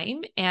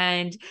time.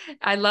 And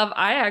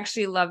I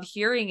actually love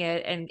hearing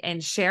it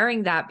and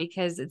sharing that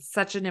because it's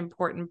such an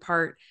important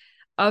part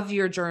of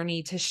your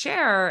journey to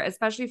share,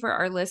 especially for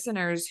our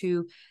listeners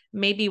who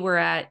maybe were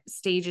at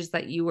stages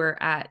that you were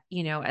at,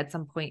 at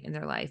some point in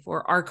their life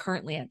or are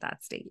currently at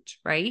that stage,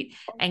 right?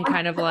 And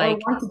kind of Or like,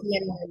 want to be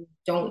in and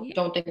don't yeah,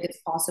 don't think it's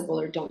possible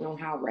or don't know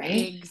how, right?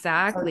 So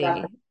exactly.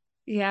 definitely,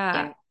 Yeah.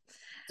 yeah.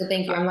 So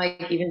thank you. I'm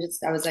like, even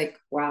just, I was like,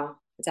 wow,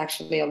 it's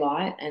actually a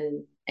lot.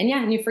 And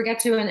yeah, and you forget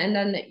to, and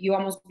then you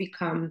almost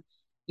become,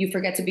 you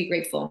forget to be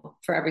grateful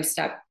for every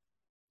step.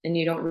 And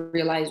you don't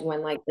realize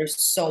when like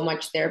there's so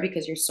much there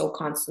because you're so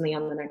constantly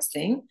on the next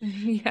thing. So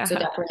Yeah.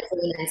 definitely it's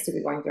really nice to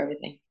be going through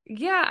everything.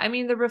 Yeah, I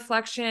mean the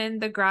reflection,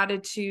 the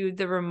gratitude,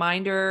 the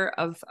reminder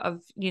of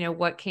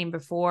what came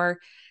before,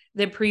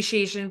 the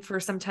appreciation for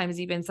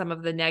sometimes even some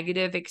of the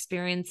negative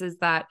experiences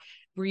that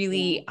Yeah.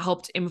 really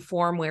helped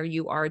inform where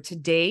you are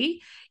today.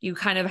 You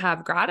kind of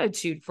have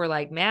gratitude for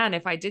like, man,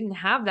 if I didn't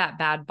have that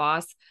bad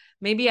boss,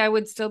 maybe I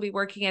would still be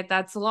working at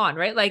that salon,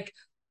 right? Like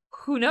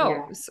who Yeah.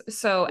 knows?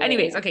 So Yeah.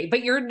 anyways, Yeah. okay,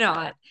 but you're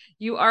not.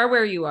 You are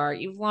where you are.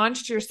 You've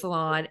launched your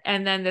salon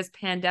and then this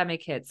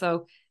pandemic hit.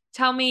 So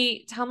tell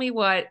me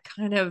what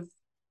kind of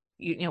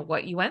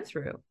what you went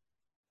through.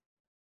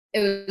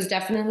 It was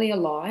definitely a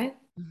lot.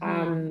 Hmm.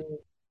 Um,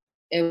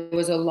 it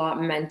was a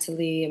lot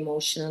mentally,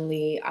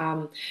 emotionally.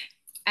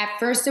 At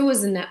first, it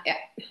was not.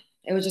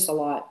 It was just a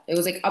lot. It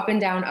was like up and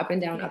down, up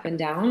and down, Yeah. up and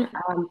down.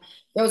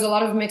 There was a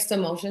lot of mixed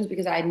emotions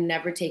because I had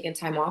never taken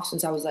time off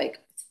since I was like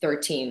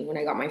 13 when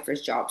I got my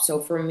first job.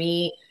 So for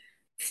me,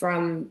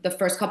 from the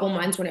first couple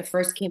months when it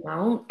first came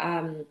out,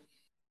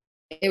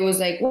 it was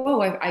like, whoa,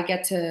 I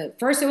get to,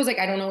 first it was like,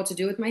 I don't know what to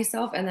do with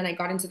myself. And then I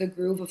got into the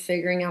groove of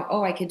figuring out,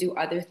 oh, I could do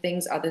other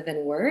things other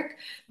than work.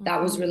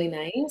 That was Mhm. really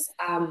nice.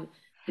 And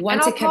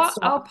Once it kept I'll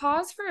stopping,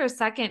 pause for a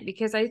second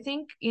because I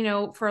think,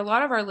 for a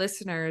lot of our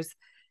listeners,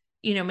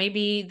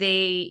 maybe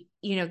they,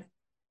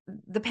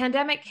 the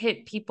pandemic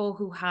hit people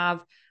who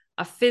have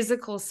a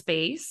physical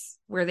space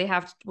where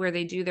where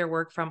they do their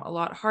work from a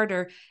lot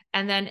harder.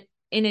 And then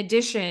in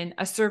addition,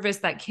 a service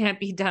that can't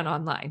be done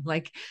online.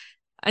 Like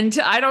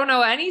until I don't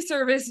know any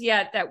service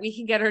yet that we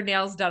can get our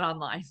nails done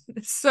online.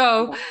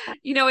 So,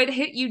 it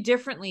hit you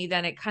differently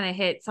than it kind of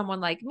hit someone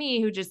like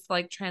me who just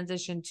like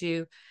transitioned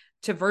to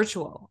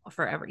virtual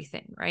for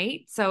everything,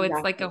 right? So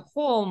it's like a exactly.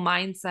 whole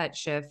mindset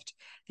shift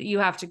that you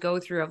have to go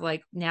through of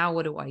like, now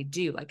what do I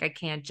do? Like I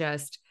can't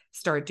just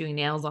start doing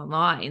nails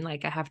online.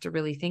 Like I have to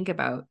really think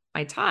about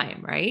my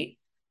time, right?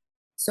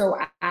 So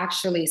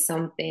actually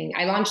something,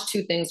 I launched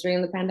two things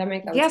during the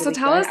pandemic. That Yeah, was so really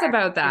tell good. us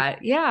about that.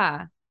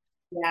 Yeah.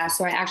 Yeah,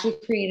 so I actually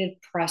created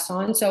press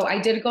on. So I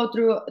did go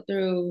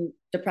through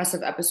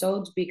depressive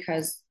episodes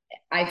because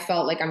I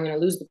felt like I'm going to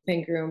lose the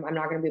pink room. I'm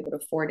not going to be able to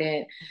afford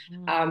it.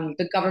 Mhm.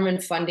 The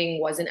government funding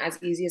wasn't as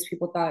easy as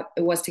people thought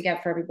it was to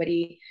get for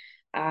everybody.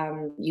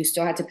 You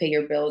still had to pay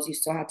your bills. You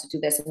still had to do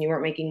this, and you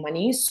weren't making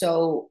money.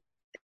 So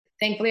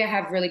thankfully, I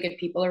have really good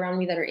people around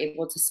me that are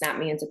able to snap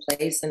me into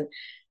place and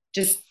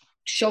just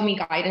show me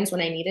guidance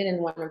when I need it. And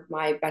one of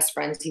my best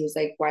friends, he was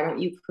like, "Why don't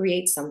you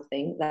create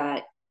something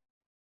that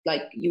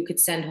like you could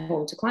send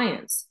home to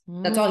clients?"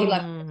 That's all he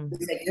left. Mm.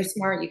 He's like, "You're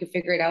smart, you could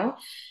figure it out."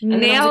 And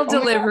then I was like, Nail "Oh my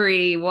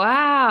delivery.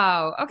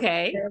 Wow.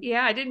 Okay. god,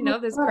 Yeah, I didn't know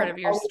this part I've of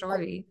your always like,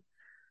 story.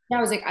 yeah,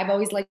 I was like, I've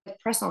always liked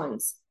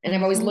press-ons, and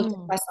I've always looked at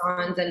Hmm.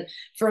 press-ons, and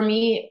for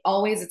me,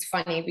 always it's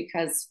funny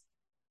because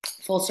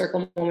full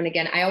circle moment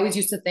again. I always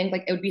used to think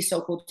like it would be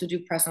so cool to do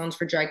press-ons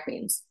for drag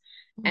queens.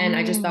 And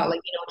I just thought Mm. like,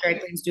 drag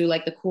queens do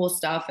like the cool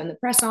stuff and the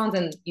press-ons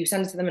and you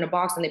send it to them in a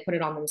box and they put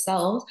it on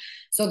themselves.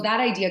 So that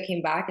idea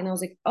came back and I was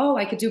like, oh,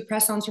 I could do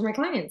press-ons for my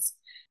clients.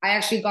 I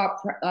actually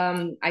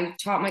I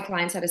taught my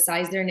clients how to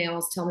size their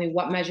nails, tell me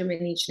what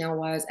measurement each nail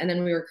was. And then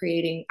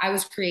I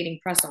was creating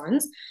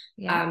press-ons.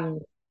 Yeah. Um,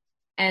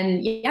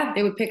 and yeah,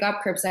 they would pick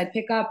up curbside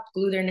pickup,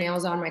 glue their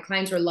nails on. My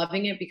clients were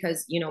loving it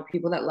because,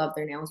 people that love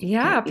their nails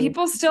Yeah. can't be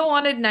People still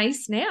wanted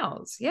nice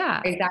nails.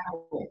 Yeah.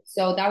 exactly.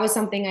 So that was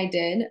something I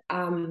did.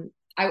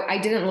 I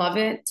didn't love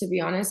it, to be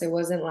honest. It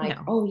wasn't like,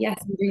 No. oh yes,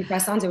 I'm doing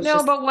press-ons. It was No,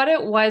 just, but what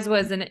it was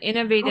an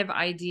innovative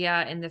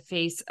idea in the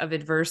face of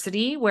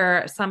adversity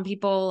where some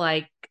people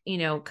like,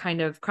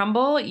 kind of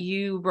crumble.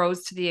 You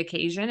rose to the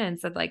occasion and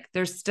said, like,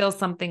 there's still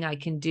something I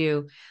can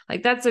do.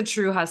 Like, that's a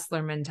true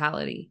hustler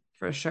mentality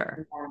for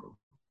sure. yeah,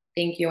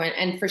 thank you.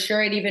 And for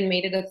sure, it even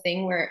made it a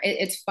thing where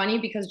it's funny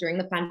because during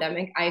the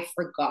pandemic, I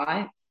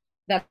forgot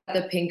that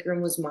the pink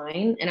room was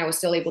mine and I was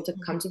still able to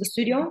come to the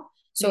studio.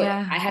 So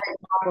Yeah. I had a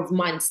gap of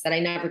months that I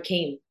never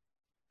came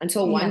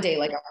until one Yeah. day,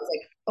 like I was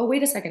like, oh,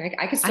 wait a second,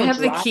 I could I still have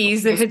the drive to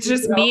keys. the If it's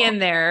just studio. me in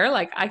there,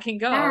 like I can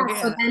Yeah. go.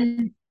 So Yeah.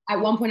 then at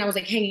one point I was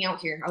like hanging out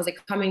here. I was like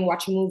coming,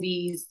 watching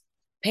movies,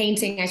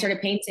 painting. I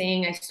started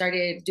painting. I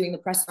started doing the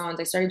press-ons.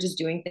 I started just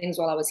doing things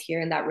while I was here.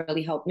 And that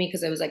really helped me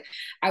because it was like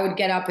I would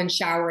get up and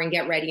shower and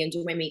get ready and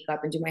do my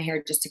makeup and do my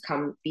hair just to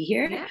come be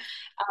here. Yeah.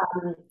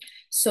 Um,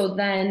 so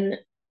then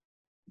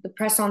the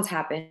press-ons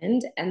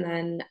happened. And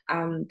then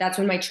that's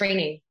when my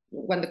training,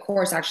 when the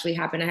course actually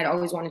happened, I had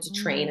always wanted to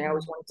train. I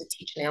always Mm. wanted to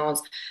teach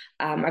nails.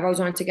 I've always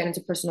wanted to get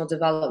into personal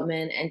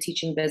development and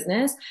teaching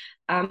business.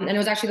 And it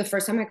was actually the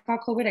first time I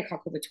caught COVID. I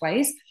caught COVID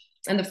twice.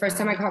 And the first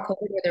time I Wow. caught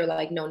COVID, where they're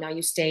like, "No, now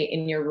you stay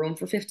in your room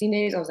for 15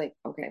 days." I was like,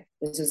 "Okay,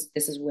 this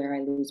is where I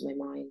lose my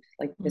mind.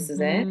 Like this is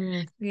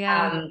it."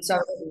 Yeah. So I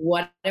was like,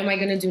 what am I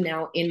gonna do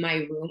now in my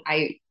room?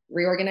 I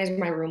reorganized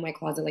my room, my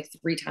closet like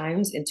 3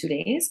 times in 2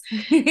 days,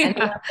 and then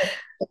Yeah.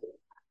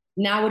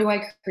 now what do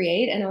I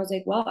create? And I was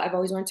like, well, I've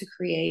always wanted to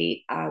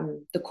create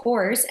the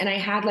course. And I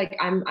had like,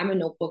 I'm a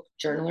notebook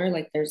journaler.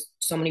 Like there's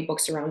so many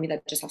books around me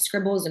that just have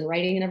scribbles and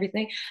writing and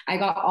everything. I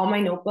got all my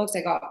notebooks.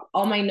 I got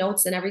all my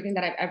notes and everything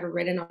that I've ever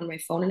written on my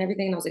phone and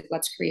everything. And I was like,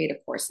 let's create a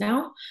course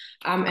now.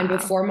 And Wow.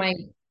 before my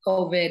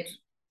COVID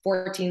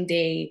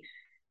 14-day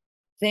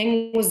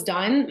thing was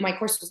done, my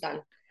course was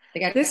done.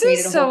 Like I This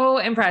created is a whole,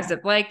 so impressive.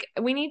 Like,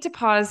 we need to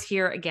pause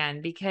here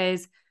again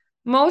because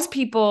most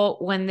people,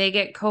 when they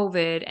get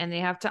COVID and they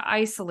have to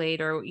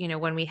isolate, or,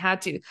 when we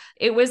had to,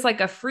 it was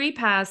like a free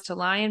pass to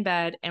lie in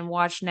bed and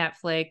watch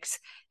Netflix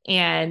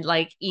and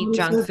like eat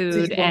junk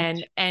food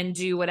digital. and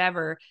do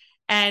whatever.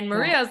 And Yeah.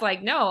 Maria's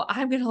like, no,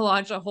 I'm going to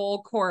launch a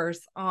whole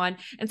course on.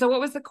 And so, what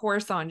was the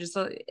course on? Just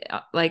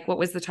like, what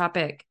was the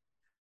topic?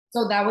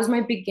 So that was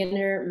my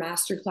beginner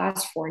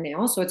masterclass for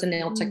nail. So it's a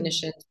nail Mm.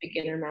 technician's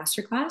beginner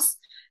masterclass.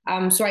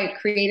 So I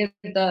created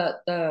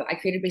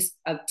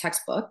a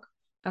textbook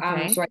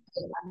Okay. So I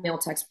did a nail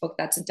textbook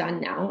that's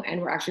done now,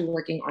 and we're actually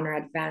working on our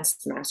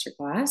advanced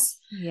masterclass.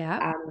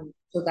 Yeah.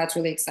 So that's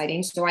really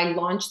exciting. So I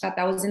launched that.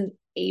 That was in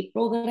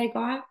April that I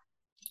got.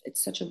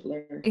 It's such a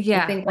blur. I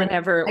Yeah. think like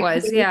Whenever it I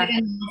was. created it Yeah.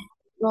 in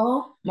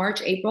April,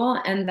 March, April,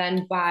 and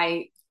then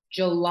by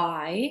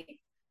July,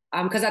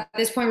 because at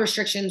this point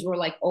restrictions were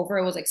like over.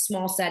 It was like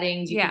small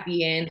settings you could Yeah.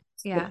 be in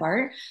Yeah.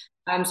 apart.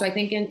 So I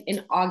think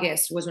in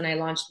August was when I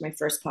launched my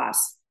first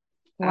class,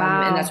 and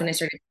that's Wow. when I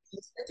started to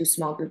do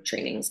small group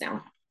trainings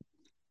now.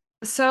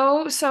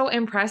 So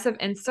impressive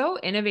and so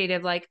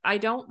innovative. Like, I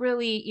don't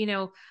really,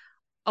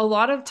 a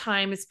lot of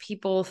times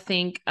people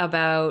think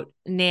about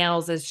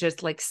nails as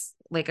just like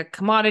a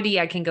commodity.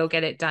 I can go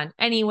get it done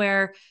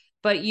anywhere,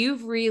 but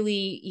you've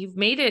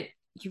made it,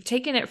 you've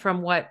taken it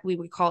from what we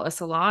would call a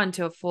salon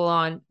to a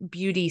full-on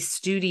beauty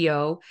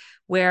studio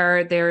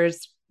where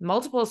there's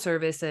multiple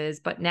services,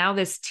 but now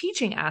this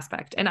teaching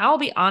aspect. And I'll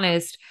be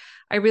honest,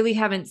 I really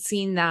haven't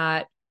seen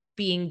that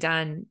being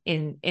done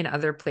in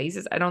other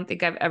places. I don't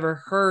think I've ever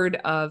heard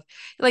of,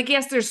 like,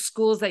 yes, there's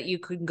schools that you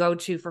could go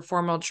to for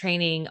formal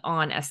training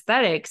on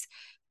aesthetics,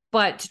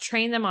 but to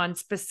train them on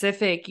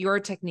specific your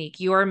technique,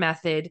 your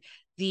method,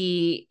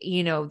 the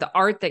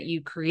art that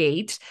you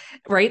create,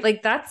 right?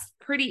 Like, that's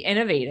pretty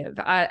innovative.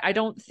 I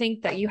don't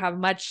think that you have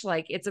much,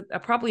 like, it's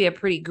probably a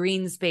pretty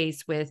green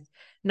space with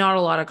not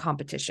a lot of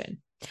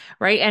competition,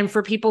 right? And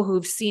for people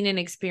who've seen and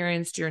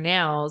experienced your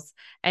nails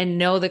and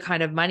know the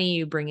kind of money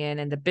you bring in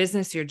and the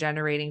business you're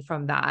generating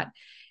from that,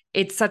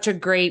 it's such a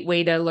great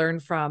way to learn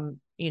from,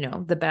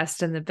 the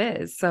best in the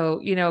biz. So,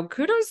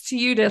 kudos to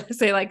you to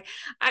say, like,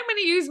 I'm going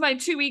to use my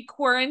 2-week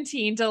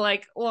quarantine to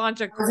like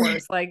launch a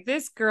course. Like,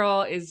 this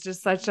girl is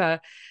just such Yeah,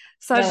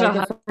 a like the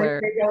first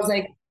hustler. day I was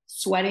like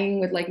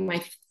sweating with like my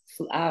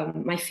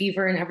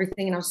fever and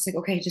everything, and I was just like,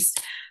 okay, just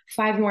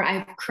 5 more.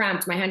 I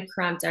cramped, my hand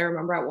cramped. I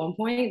remember at one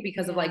point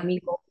because of like Yeah. me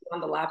going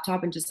on the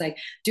laptop and just like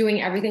doing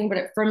everything.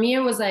 But for me, it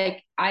was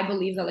like I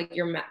believe that like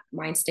your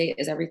mind state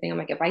is everything. I'm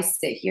like, if I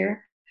sit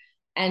here,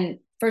 and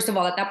first of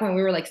all, at that point,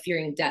 we were like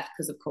fearing death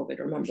because of COVID.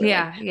 Remember, like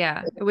Yeah.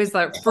 Yeah. It was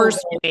the first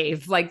COVID,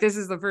 wave. Like, this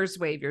is the first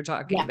wave you're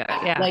talking yeah,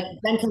 about. Yeah. like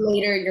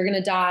ventilator, you're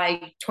gonna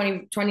die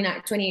 20,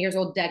 29, 28 years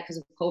old dead because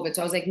of COVID.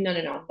 So I was like, no,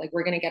 no, no, like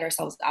we're gonna get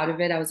ourselves out of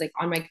it. I was like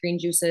on my green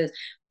juices,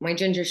 my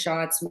ginger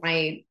shots,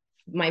 my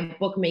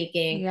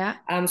bookmaking. Yeah.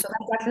 So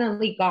that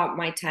definitely got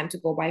my time to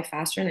go by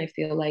faster. And I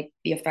feel like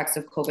the effects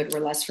of COVID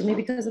were less for me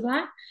because of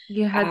that.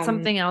 You had Um,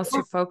 something else yeah.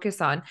 to focus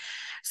on.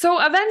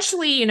 So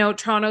eventually,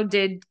 Toronto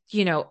did,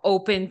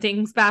 open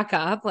things back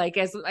up. Like,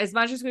 as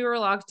much as we were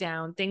locked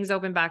down, things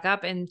opened back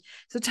up. And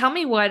so tell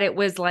me what it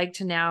was like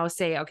to now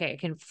say, okay, I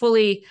can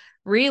fully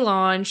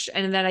relaunch.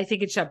 And then I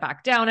think it shut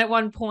back down at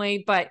one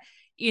point, but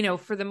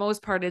for the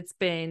most part, it's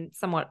been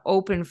somewhat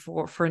open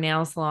for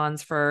nail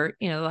salons for,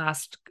 the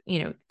last,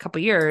 couple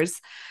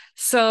years.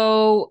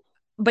 So,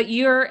 but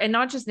and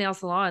not just nail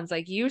salons,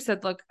 like you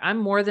said, look, I'm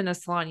more than a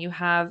salon. You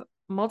have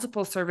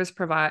multiple service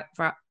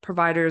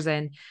providers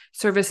and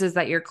services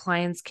that your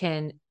clients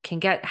can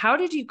get. How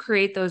did you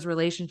create those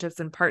relationships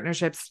and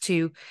partnerships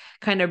to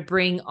kind of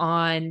bring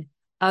on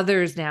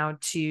others now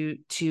to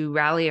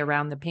rally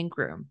around the pink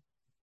room?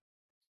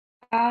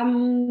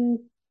 Um,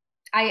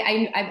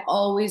 I've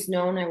always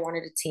known I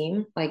wanted a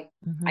team. Like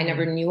I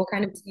never Mm-hmm. knew what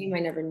kind of team. I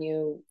never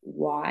knew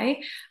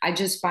why. I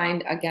just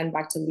find again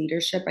back to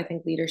leadership. I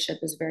think leadership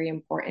is very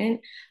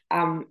important.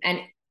 And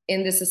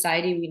in this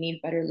society, we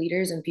need better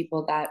leaders and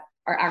people that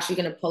are actually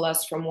going to pull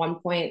us from one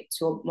point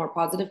to a more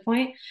positive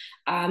point.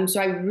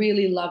 So I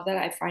really love that.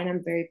 I find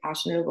I'm very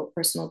passionate about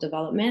personal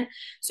development.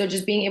 So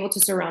just being able to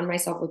surround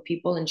myself with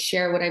people and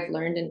share what I've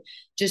learned and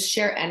just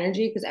share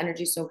energy because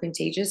energy is so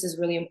contagious is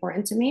really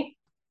important to me.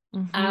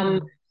 Um,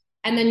 Mm-hmm.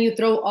 and then you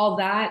throw all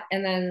that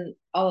and then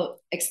a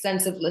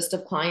extensive list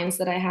of clients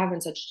that I have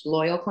and such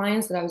loyal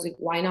clients that I was like,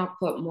 why not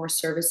put more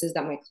services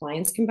that my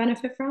clients can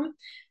benefit from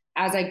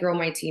as I grow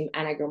my team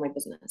and I grow my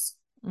business?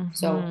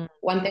 So Mm-hmm.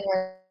 one thing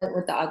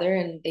with the other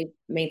and they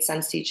made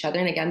sense to each other.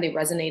 And again, they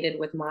resonated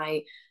with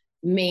my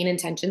main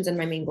intentions and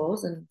my main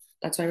goals. And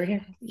that's why we're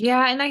here.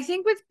 Yeah, and I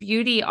think with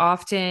beauty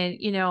often,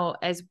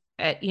 as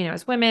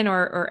women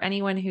or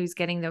anyone who's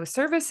getting those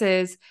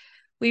services,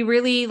 we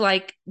really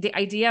like the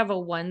idea of a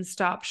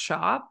one-stop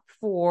shop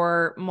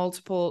for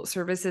multiple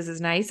services is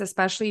nice,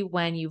 especially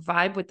when you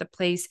vibe with the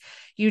place.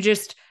 You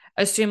just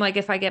assume, like,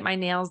 if I get my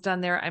nails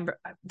done there,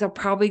 they're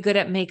probably good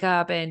at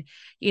makeup, and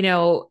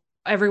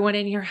everyone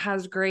in here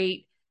has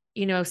great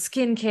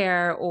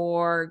skincare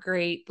or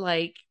great,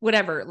 like,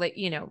 whatever, like,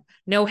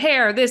 no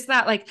hair, this,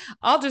 that, like,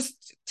 I'll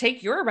just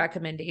take your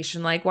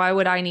recommendation. Like, why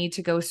would I need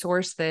to go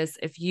source this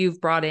if you've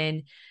brought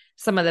in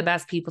some of the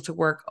best people to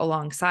work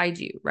alongside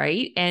you,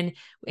 right? And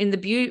in the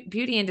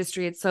beauty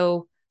industry, it's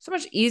so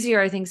much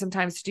easier, I think,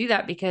 sometimes to do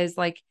that because,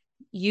 like,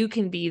 you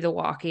can be the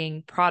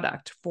walking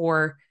product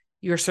for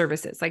your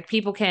services. Like,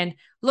 people can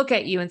look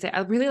at you and say,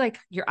 I really like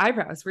your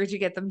eyebrows. Where'd you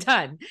get them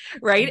done?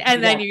 Right.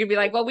 And then Yeah. you can be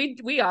like, well,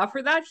 we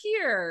offer that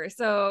here.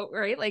 So,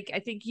 right. Like,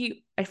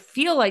 I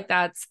feel like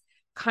that's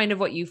kind of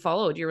what you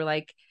followed. You were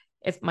like,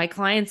 if my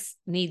clients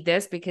need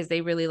this because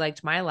they really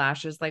liked my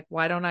lashes, like,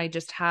 why don't I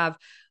just have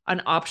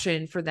an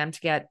option for them to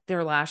get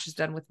their lashes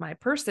done with my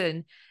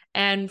person?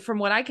 And from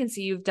what I can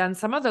see, you've done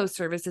some of those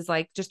services,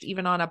 like just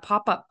even on a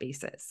pop-up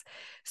basis. Yeah,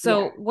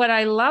 So what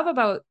I love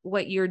about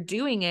what you're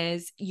doing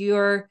is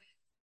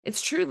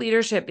it's true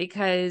leadership,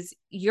 because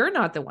you're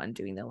not the one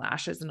doing the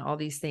lashes and all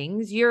these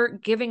things. You're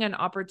giving an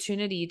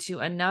opportunity to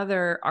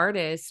another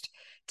artist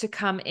to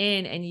come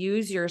in and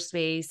use your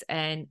space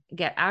and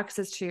get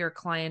access to your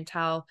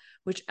clientele,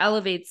 which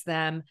elevates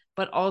them,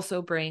 but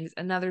also brings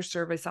another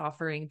service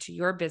offering to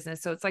your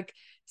business. So it's like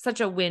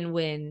such a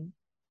win-win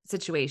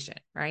situation,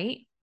 right?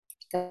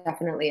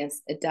 definitely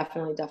is. It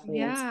definitely is.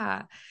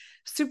 Yeah.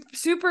 Super,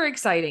 super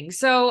exciting.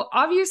 So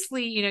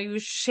obviously, you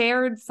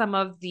shared some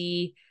of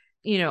the,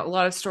 a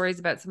lot of stories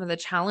about some of the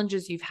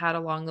challenges you've had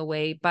along the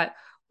way, but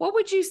what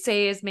would you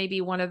say is maybe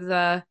one of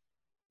the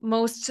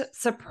most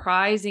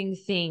surprising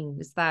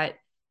things that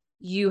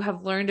you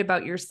have learned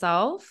about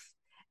yourself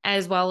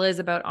as well as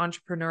about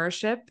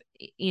entrepreneurship,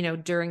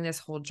 during this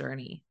whole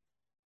journey?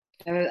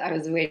 I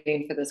was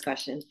waiting for this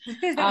question.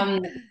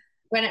 Um,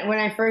 when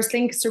I first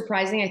think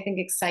surprising, I think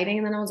exciting,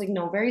 and then I was like,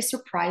 no, very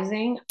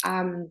surprising.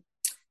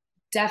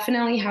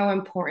 Definitely how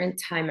important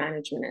time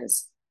management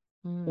is.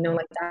 Mm,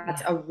 Like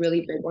that's yeah. a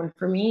really big one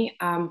for me.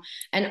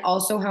 And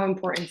also how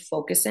important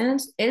focus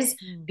is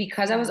Mm,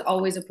 because I was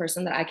always a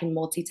person that I can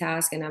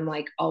multitask and I'm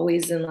like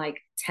always in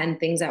like 10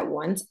 things at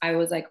once. I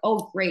was like,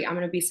 oh, great, I'm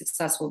going to be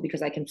successful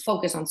because I can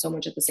focus on so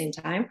much at the same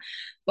time.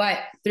 But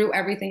through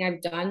everything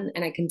I've done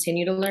and I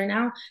continue to learn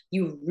now,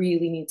 you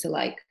really need to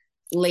like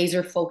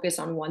laser focus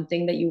on one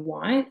thing that you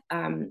want.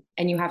 And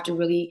you have to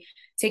really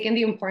take in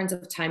the importance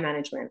of time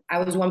management. I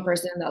was one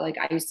person that like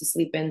I used to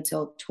sleep in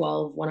till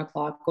 12, 1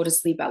 o'clock, go to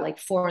sleep at like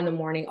 4 in the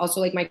morning. Also,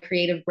 like my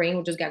creative brain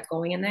would just get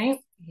going at night.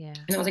 yeah.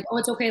 And I was like, oh,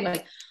 it's okay.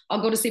 Like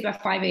I'll go to sleep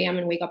at 5 a.m.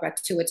 and wake up at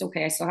 2. It's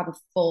okay. I still have a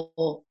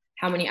full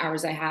how many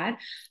hours I had.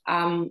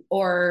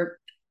 Or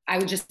I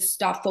would just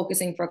stop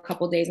focusing for a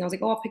couple of days. And I was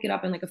like, oh, I'll pick it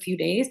up in like a few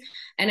days.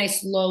 And I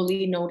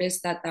slowly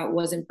noticed that that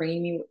wasn't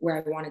bringing me where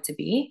I wanted to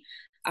be.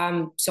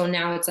 So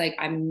now it's like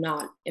I'm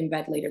not in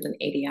bed later than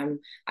 8 a.m.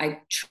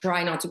 I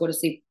try not to go to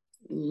sleep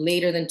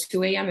later than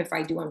 2 a.m. If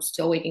I do, I'm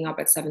still waking up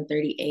at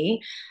 7:38.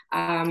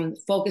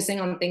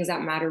 Focusing on things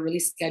that matter, really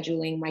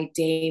scheduling my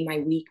day, my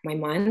week, my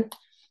month.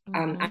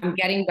 Mm-hmm. I'm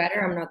getting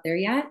better. I'm not there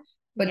yet,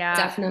 but Yeah.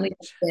 definitely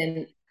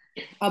been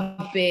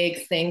a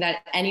big thing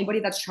that anybody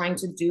that's trying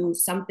to do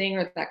something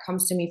or that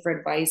comes to me for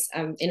advice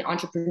in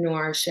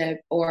entrepreneurship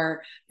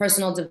or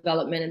personal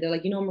development, and they're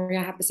like, Maria,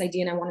 I have this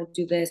idea and I want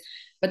to do this,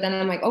 but then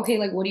I'm like, okay,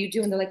 like what do you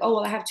do? And they're like, oh,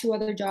 well, I have 2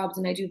 other jobs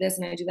and I do this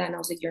and I do that, and I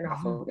was like, you're not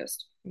Mm-hmm.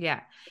 focused. Yeah.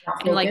 You're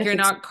not And like focused. you're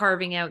It's not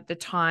carving out the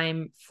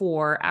time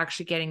for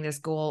actually getting this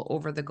goal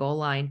over the goal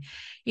line.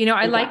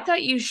 I like exactly.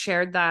 that you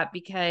shared that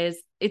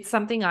because it's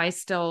something I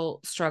still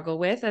struggle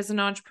with as an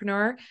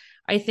entrepreneur.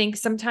 I think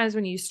sometimes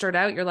when you start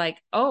out, you're like,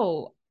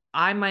 oh,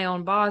 I'm my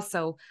own boss.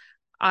 So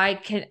I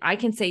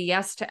can say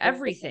yes to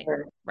everything,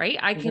 right?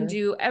 I can Mm-hmm.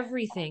 do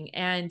everything.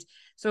 And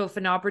so if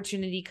an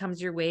opportunity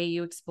comes your way,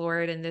 you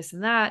explore it and this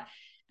and that.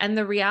 And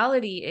the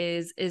reality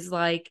is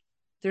like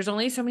there's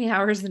only so many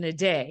hours in a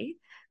day.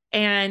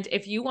 And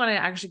if you want to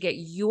actually get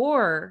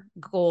your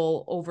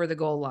goal over the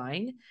goal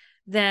line,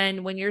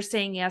 then when you're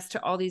saying yes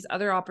to all these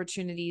other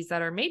opportunities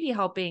that are maybe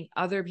helping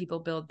other people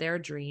build their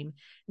dream,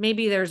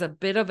 maybe there's a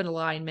bit of an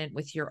alignment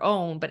with your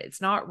own, but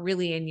it's not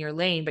really in your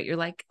lane. But you're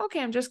like,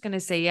 okay, I'm just going to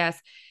say yes.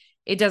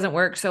 It doesn't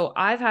work. So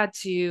I've had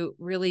to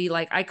really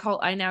like,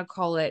 I now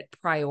call it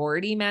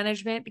priority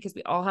management, because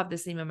we all have the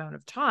same amount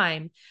of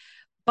time,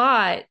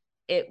 but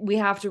we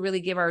have to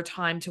really give our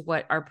time to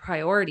what our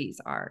priorities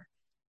are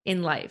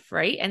in life,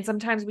 right? And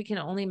sometimes we can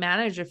only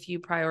manage a few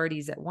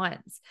priorities at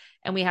once.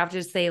 And we have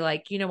to say,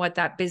 like, you know what,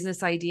 that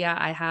business idea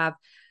I have,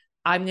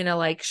 I'm going to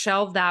like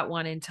shelve that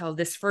one until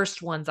this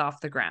first one's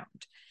off the ground,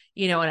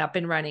 and up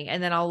and running.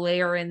 And then I'll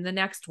layer in the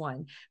next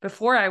one.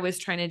 Before I was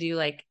trying to do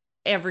like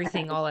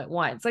everything all at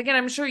once. Like, and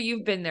I'm sure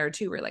you've been there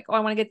too. We're like, oh, I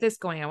want to get this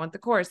going. I want the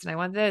course and I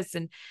want this.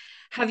 And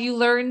have you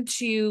learned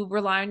to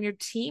rely on your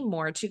team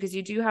more too? Because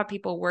you do have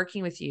people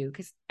working with you.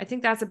 Because I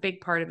think that's a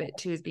big part of it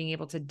too, is being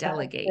able to That's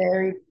delegate.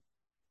 very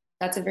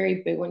That's a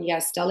very big one.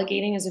 Yes,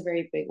 delegating is a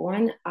very big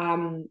one.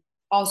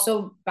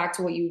 Also back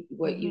to what you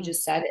Mm-hmm.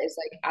 just said is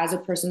like as a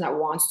person that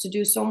wants to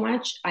do so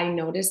much, I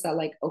noticed that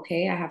like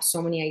okay, I have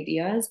so many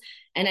ideas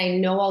and I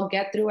know I'll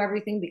get through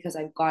everything because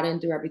I've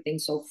gotten through everything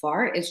so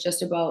far. It's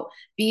just about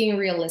being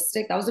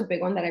realistic. That was a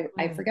big one that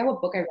I Mm. forget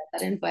what book I read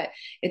that in, but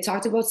it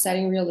talked about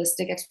setting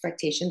realistic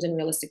expectations and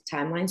realistic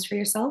timelines for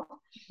yourself.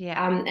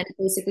 Yeah. And it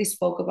basically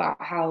spoke about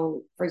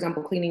how, for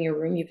example, cleaning your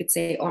room, you could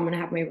say, oh, I'm going to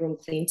have my room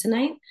clean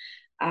tonight.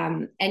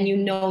 And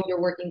Mm-hmm. you're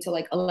working till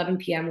like 11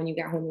 p.m. when you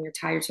get home and you're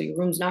tired, so your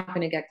room's not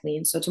going to get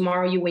clean. So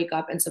tomorrow you wake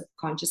up and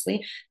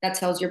subconsciously that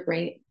tells your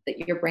brain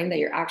that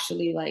you're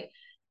actually like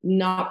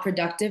not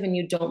productive and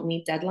you don't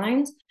meet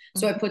deadlines.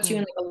 So it puts you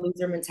in Mm-hmm. like a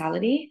loser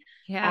mentality.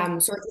 Yeah.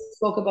 So it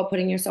spoke about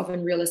putting yourself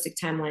in realistic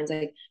timelines.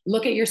 Like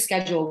look at your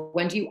schedule.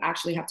 When do you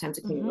actually have time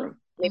to clean your Mm-hmm. room?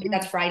 maybe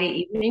that's Friday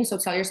evening. So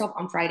tell yourself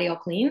on Friday I'll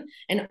clean.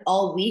 And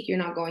all week you're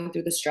not going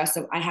through the stress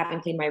of I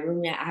haven't cleaned my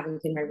room yet. I haven't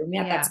cleaned my room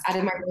yet. That's Yeah. out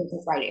of my room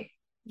for Friday.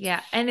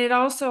 Yeah. And it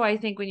also, I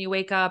think when you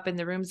wake up and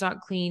the room's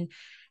not clean,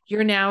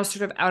 you're now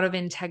sort of out of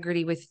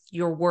integrity with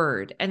your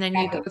word. And then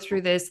you go Exactly.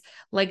 through this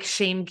like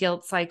shame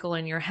guilt cycle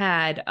in your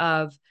head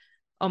of,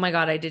 oh my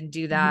God, I didn't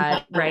do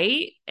that. No,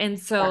 Right. And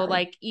so, exactly.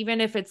 like,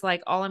 even if it's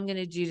like, all I'm going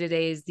to do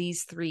today is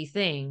these three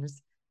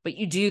things, but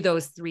you do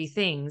those three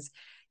things,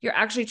 you're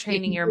actually You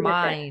training can your do it.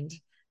 mind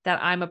that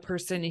I'm a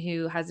person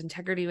who has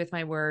integrity with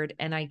my word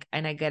and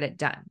I get it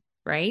done.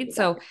 Right.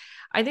 So Exactly.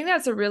 I think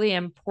that's a really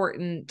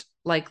important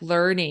like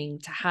learning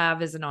to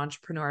have as an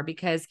entrepreneur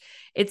because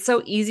it's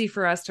so easy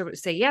for us to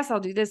say, yes, I'll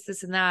do this,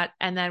 this, and that.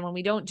 And then when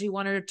we don't do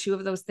one or two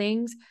of those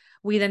things,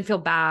 we then feel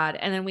bad.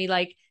 And then we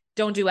like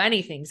don't do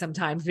anything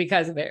sometimes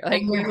because of it.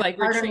 Like And we you're like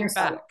hard on retreat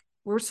yourself. back.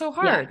 We're so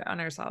Yeah. hard on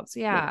ourselves.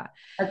 Yeah. Yeah.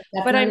 That's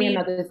But I definitely mean,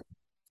 another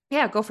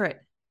yeah, go for it.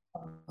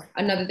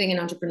 another thing in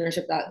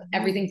entrepreneurship that Mhm.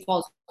 everything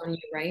falls on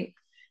you, right?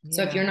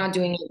 So if you're Yeah. not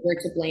doing it,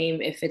 you're to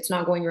blame. If it's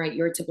not going right,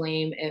 you're to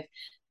blame.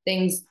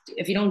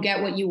 If you don't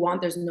get what you want,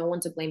 there's no one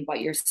to blame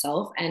but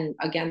yourself. And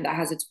again, that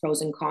has its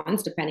pros and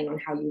cons depending on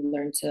how you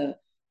learn to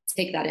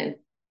take that in.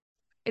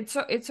 It's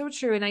so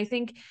true. And I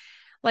think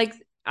like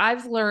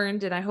I've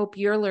learned, and I hope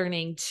you're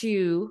learning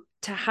too,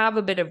 to have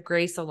a bit of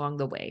grace along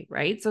the way,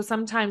 right? So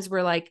sometimes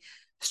we're like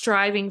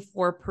striving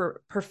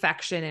for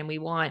perfection and we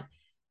want,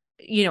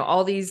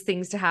 all these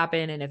things to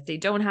happen. And if they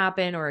don't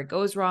happen or it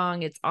goes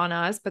wrong, it's on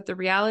us. But the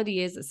reality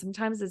is that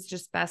sometimes it's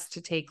just best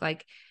to take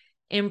like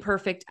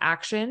imperfect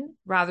action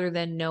rather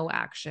than no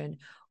action,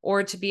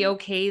 or to be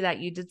okay that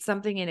you did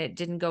something and it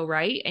didn't go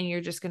right. And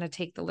you're just going to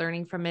take the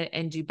learning from it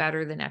and do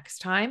better the next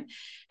time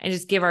and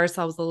just give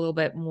ourselves a little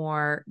bit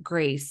more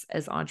grace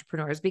as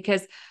entrepreneurs.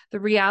 Because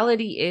the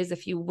reality is,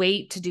 if you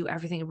wait to do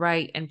everything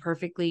right and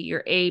perfectly,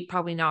 you're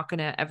probably not going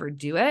to ever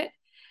do it.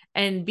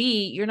 And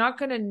B, you're not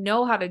going to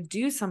know how to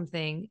do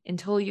something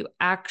until you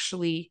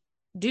actually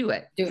do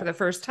it Do for it. the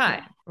first Yeah.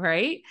 time.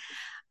 Right.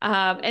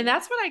 And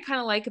that's what I kind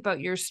of like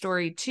about your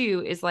story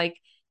too, is like,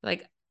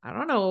 I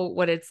don't know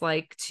what it's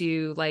like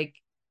to like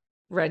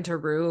rent a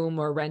room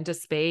or rent a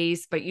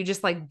space, but you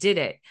just like did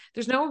it.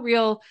 There's no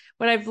real,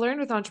 what I've learned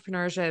with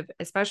entrepreneurship,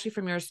 especially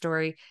from your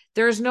story,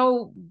 there's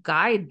no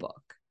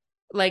guidebook.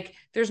 Like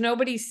there's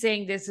nobody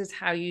saying this is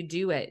how you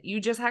do it. You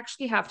just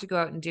actually have to go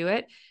out and do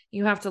it.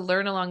 You have to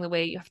learn along the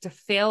way. You have to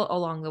fail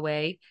along the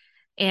way.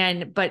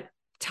 But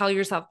tell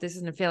yourself this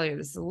isn't a failure.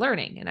 This is a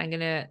learning. And I'm going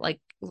to like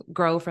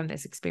grow from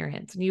this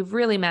experience. And you've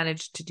really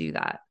managed to do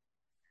that,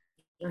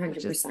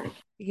 which is 100%.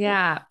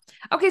 yeah.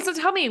 Okay, so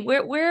tell me,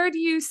 where do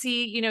you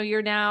see,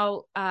 you're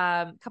now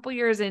a couple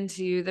years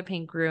into the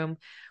Pink Room.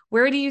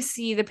 Where do you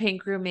see the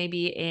Pink Room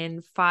maybe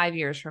in 5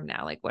 years from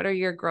now? Like what are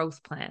your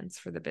growth plans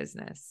for the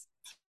business?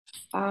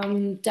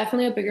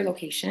 Definitely a bigger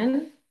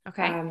location.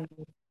 Okay. Um,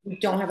 we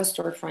don't have a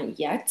storefront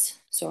yet,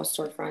 so a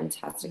storefront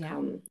has to Yeah.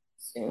 come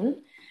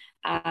soon.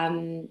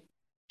 Um,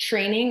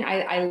 Training,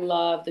 I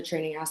love the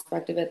training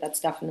aspect of it.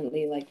 That's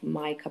definitely like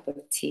my cup of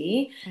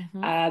tea.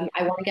 Hmm.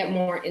 I want to get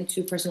more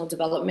into personal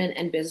development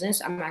and business.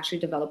 I'm actually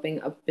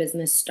developing a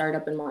business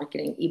startup and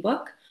marketing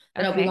ebook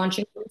that I'll be Okay.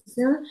 launching really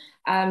soon,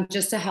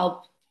 just to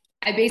help.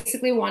 I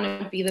basically want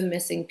to be the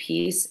missing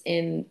piece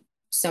in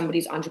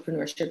somebody's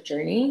entrepreneurship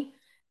journey,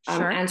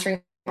 Sure.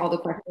 answering all the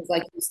questions,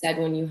 like you said,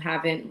 when you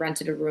haven't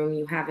rented a room,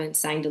 you haven't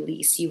signed a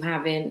lease, you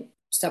haven't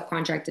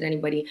subcontracted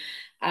anybody,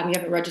 you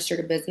haven't registered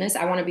a business.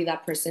 I want to be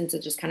that person to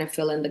just kind of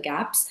fill in the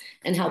gaps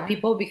and help Sure.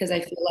 people because I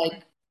feel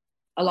like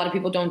a lot of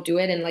people don't do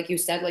it. And like you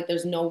said, like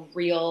there's no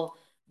real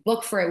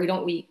book for it.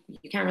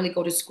 You can't really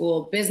go to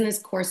school. Business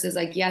courses,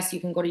 like yes, you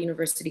can go to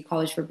university,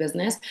 college for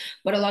business,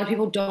 but a lot of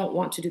people don't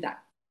want to do that,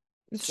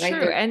 It's right? true.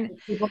 There's And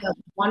people that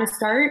want to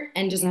start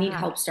and just need yeah.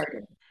 help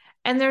starting.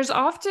 And there's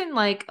often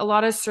like a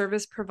lot of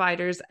service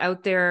providers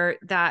out there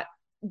that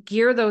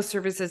gear those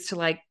services to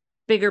like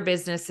bigger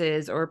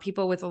businesses or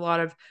people with a lot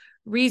of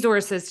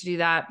resources to do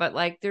that. But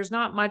like there's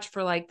not much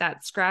for like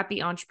that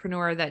scrappy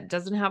entrepreneur that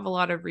doesn't have a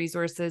lot of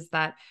resources,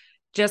 that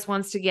just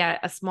wants to get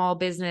a small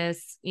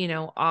business,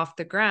 off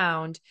the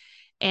ground.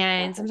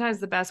 And sometimes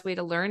the best way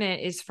to learn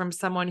it is from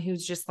someone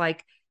who's just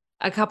like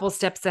a couple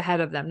steps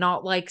ahead of them,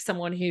 not like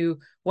someone who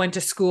went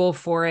to school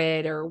for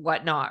it or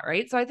whatnot.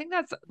 Right. So I think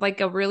that's like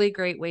a really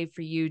great way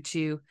for you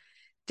to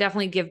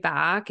definitely give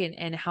back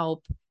and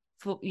help,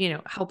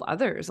 help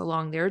others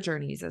along their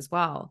journeys as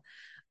well.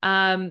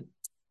 Um,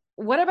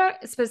 what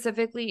about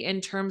specifically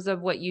in terms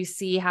of what you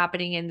see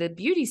happening in the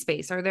beauty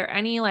space? Are there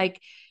any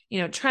like,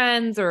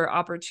 trends or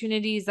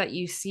opportunities that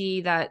you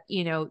see that,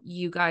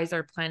 you guys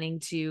are planning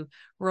to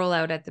roll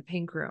out at the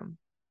Pink Room?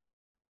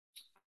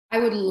 I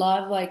would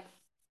love like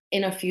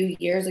in a few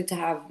years like to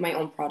have my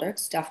own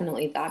products,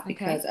 definitely that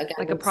because Okay. again,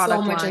 Like a there's so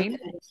product much in line.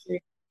 the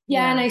industry.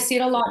 Yeah, and Yeah. I see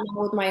it a lot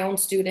now with my own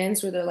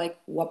students where they're like,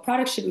 what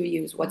product should we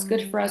use? What's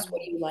good for us?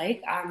 What Mm, do you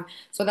like?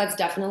 So that's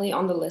definitely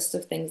on the list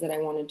of things that I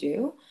want to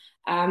do.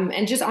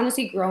 And just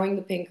honestly growing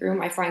the pink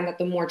room, I find that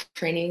the more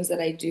trainings that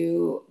I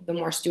do, the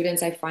more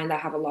students I find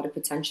that have a lot of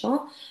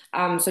potential.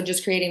 So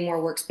just creating more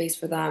workspace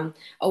for them,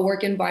 a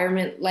work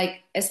environment,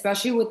 like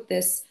especially with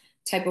this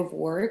type of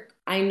work,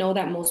 I know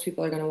that most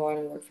people are going to want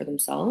to work for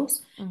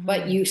themselves,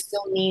 but Mm-hmm. you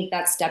still need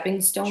that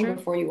stepping stone True.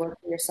 before you work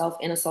for yourself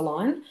in a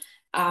salon.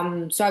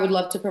 So I would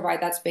love to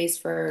provide that space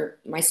for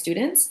my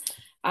students.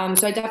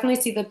 So I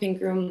definitely see the pink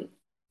room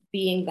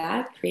being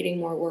that, creating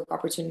more work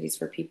opportunities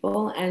for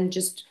people and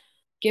just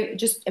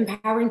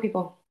empowering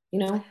people,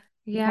 empowering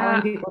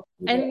Yeah. people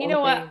to do their And you own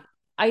know what? thing.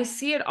 I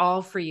see it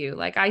all for you.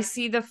 Like I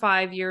see the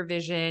 5 year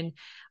vision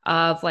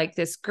of like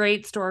this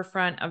great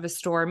storefront of a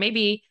store,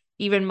 maybe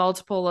even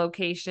multiple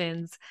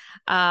locations.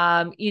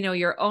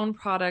 Your own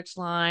product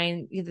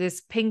line,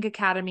 this Pink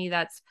Academy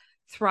that's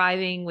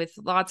thriving with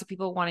lots of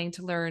people wanting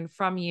to learn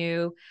from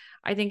you.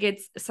 I think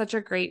it's such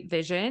a great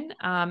vision.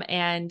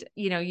 And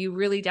you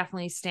really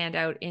definitely stand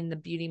out in the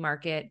beauty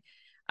market.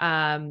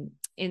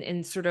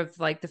 In sort of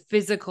like the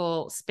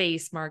physical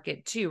space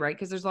market too, right?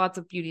 Because there's lots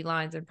of beauty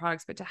lines and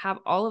products, but to have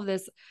all of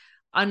this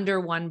under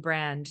one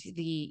brand,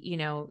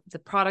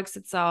 the products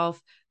itself,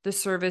 the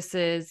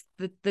services,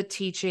 the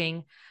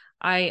teaching,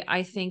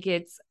 I think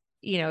it's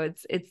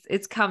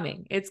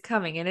coming. It's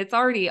coming and it's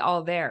already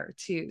all there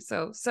too.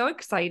 So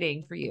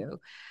exciting for you.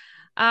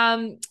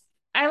 Um,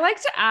 I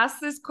like to ask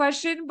this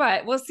question,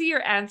 but we'll see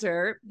your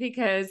answer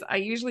because I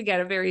usually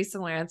get a very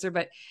similar answer.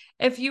 But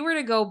if you were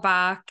to go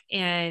back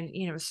and,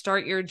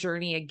 start your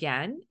journey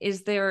again,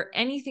 is there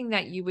anything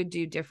that you would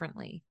do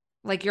differently,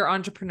 like your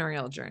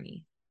entrepreneurial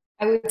journey?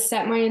 I would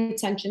set my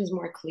intentions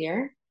more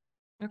clear,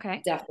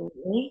 Okay.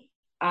 definitely.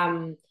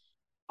 Um,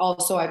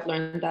 Also, I've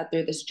learned that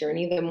through this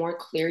journey, the more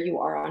clear you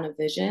are on a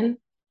vision,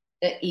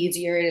 the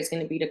easier it is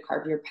going to be to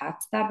carve your path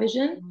to that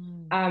vision.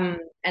 Mm,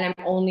 And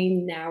I'm only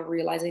now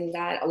realizing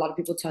that a lot of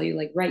people tell you,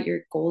 like, write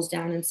your goals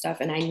down and stuff.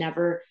 And I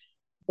never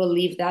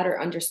believed that or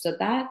understood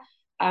that.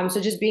 So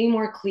just being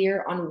more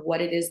clear on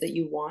what it is that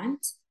you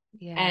want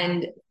yeah.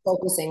 and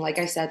focusing, like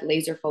I said,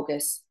 laser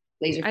focus.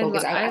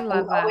 I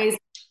love that.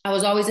 I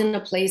was always in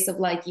a place of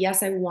like,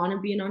 yes, I want to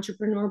be an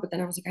entrepreneur, but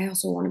then I was like, I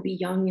also want to be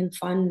young and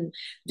fun and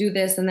do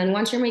this. And then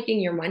once you're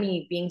making your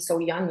money being so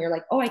young, you're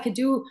like, oh, I could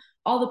do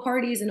all the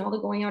parties and all the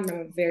going out. And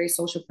I'm a very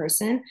social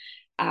person.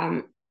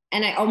 Um,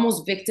 and I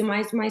almost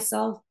victimized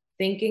myself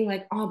thinking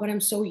like, oh, but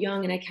I'm so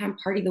young and I can't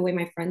party the way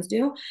my friends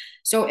do.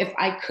 So if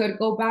I could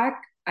go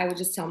back, I would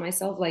just tell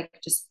myself like,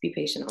 just be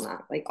patient on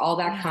that. Like all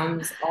that Yeah.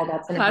 comes, all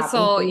that's going to happen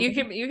Hustle. for you.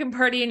 You can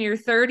party in your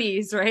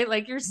 30s, right?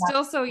 Like you're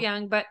still so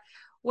young, but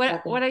what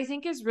Exactly. I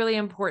think is really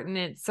important,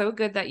 and it's so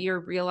good that you're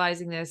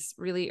realizing this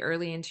really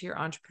early into your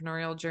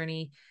entrepreneurial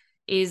journey,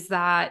 is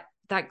that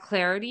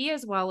clarity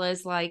as well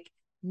as like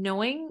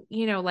knowing,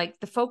 like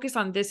the focus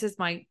on this is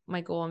my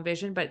goal and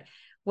vision. But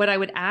what I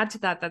would add to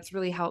that that's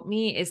really helped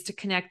me is to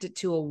connect it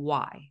to a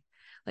why.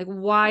 Like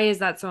why is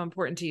that so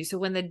important to you? So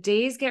when the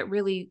days get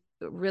really,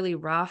 really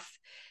rough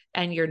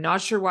and you're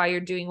not sure why you're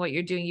doing what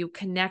you're doing, you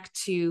connect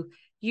to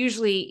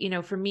usually,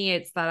 for me,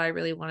 it's that I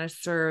really want to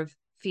serve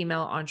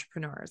female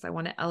entrepreneurs. I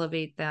want to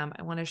elevate them.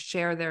 I want to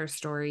share their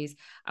stories.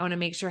 I want to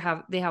make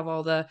sure they have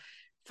all the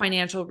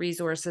financial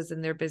resources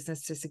in their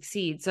business to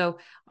succeed. So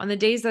on the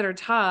days that are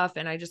tough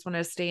and I just want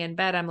to stay in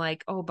bed, I'm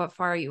like, oh, but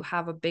Farah, you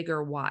have a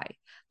bigger why.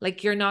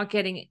 Like you're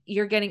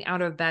getting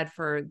out of bed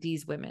for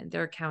these women.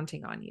 They're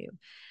counting on you.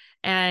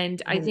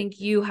 And I think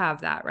you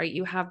have that, right?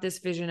 You have this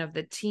vision of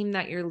the team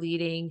that you're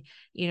leading,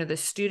 the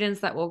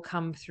students that will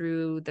come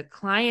through, the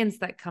clients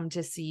that come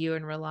to see you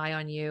and rely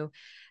on you.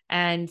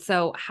 And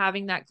so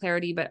having that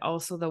clarity, but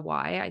also the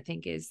why, I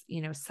think is,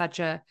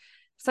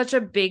 such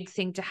a big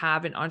thing to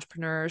have in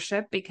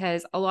entrepreneurship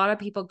because a lot of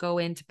people go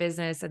into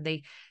business and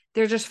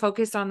they're just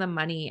focused on the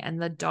money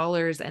and the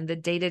dollars and the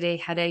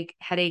day-to-day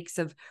headaches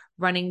of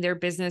running their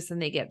business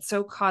and they get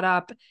so caught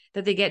up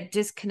that they get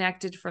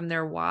disconnected from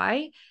their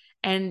why.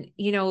 And,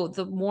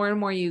 the more and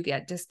more you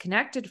get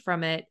disconnected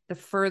from it, the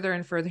further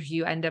and further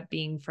you end up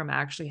being from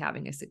actually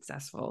having a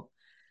successful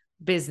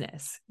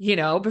business,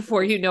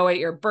 before you know it,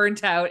 you're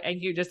burnt out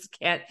and you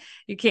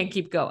can't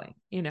keep going.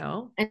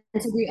 And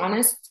to be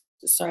honest,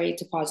 sorry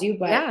to pause you,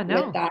 but Yeah, with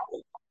no, that, I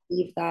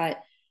believe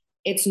that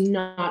it's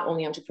not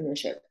only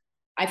entrepreneurship.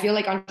 I feel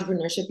like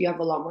entrepreneurship, you have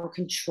a lot more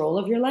control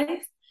of your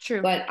life,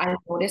 true. but I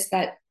noticed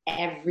that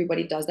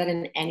everybody does that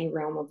in any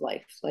realm of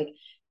life. Like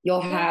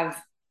you'll Yeah.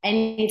 have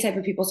any type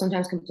of people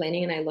sometimes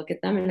complaining, and I look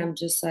at them and I'm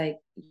just like,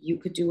 you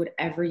could do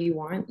whatever you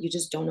want. You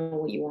just don't know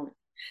what you want.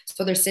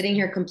 So they're sitting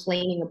here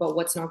complaining about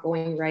what's not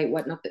going right,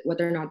 what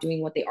they're not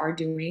doing, what they are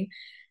doing.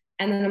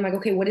 And then I'm like,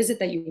 okay, what is it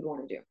that you would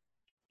want to do?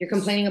 You're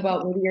complaining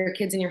about maybe your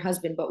kids and your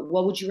husband, but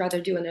what would you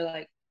rather do? And they're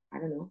like, I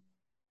don't know.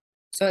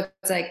 So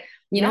it's like,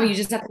 Yeah. you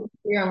just have to be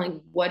clear on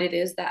like what it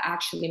is that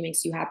actually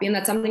makes you happy. And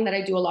that's something that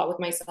I do a lot with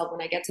myself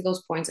when I get to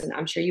those points. And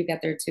I'm sure you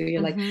get there too.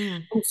 You're like, Hmm.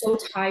 I'm so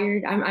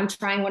tired. I'm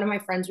trying. One of my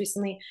friends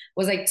recently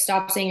was like,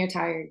 stop saying you're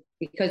tired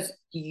because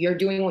you're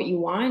doing what you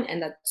want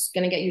and that's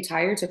going to get you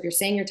tired. So if you're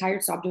saying you're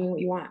tired, stop doing what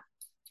you want.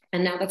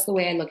 And now that's the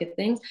way I look at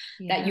things,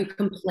 that Yeah. you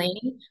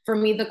complain. For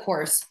me, the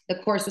course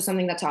was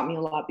something that taught me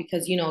a lot,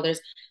 because,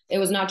 it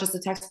was not just a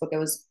textbook. It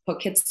was put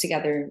kits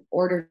together,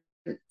 order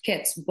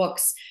kits,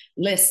 books,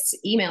 lists,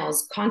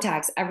 emails,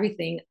 contacts,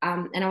 everything.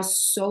 And I was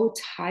so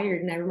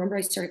tired. And I remember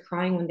I started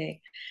crying one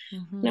day,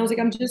 and I was Mm-hmm. like,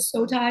 I'm just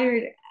so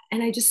tired.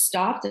 And I just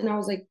stopped and I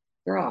was like,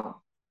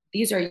 girl,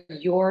 these are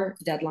your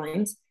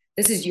deadlines.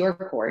 This is your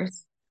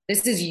course.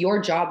 This is your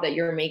job that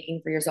you're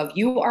making for yourself.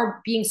 You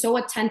are being so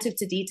attentive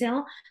to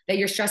detail that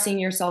you're stressing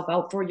yourself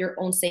out for your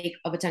own sake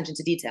of attention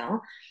to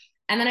detail.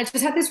 And then I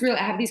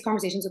have these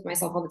conversations with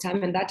myself all the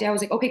time. And that day I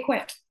was like, okay,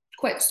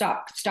 quit,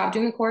 stop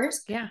doing the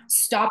course, Yeah.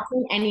 stop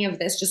doing any of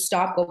this, just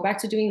stop, go back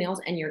to doing nails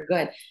and you're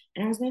good.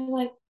 And I was then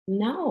like,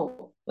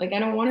 no, like, I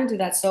don't want to do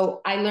that.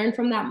 So I learned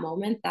from that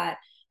moment that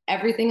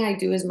everything I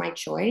do is my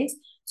choice.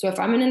 So if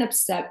I'm in an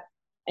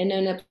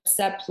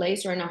upset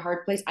place or in a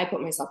hard place, I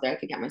put myself there. I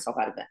could get myself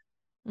out of it.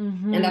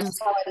 And that's Mm-hmm.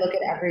 just how I look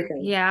at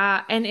everything.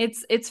 Yeah. And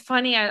it's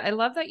funny. I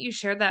love that you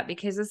shared that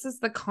because this is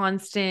the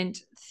constant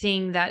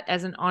thing that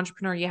as an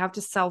entrepreneur, you have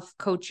to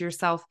self-coach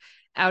yourself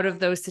out of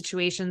those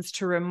situations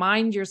to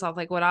remind yourself,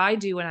 like what I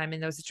do when I'm in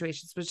those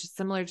situations, which is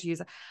similar to you.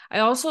 I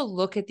also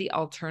look at the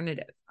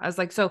alternative. I was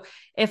like, so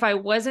if I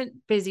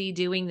wasn't busy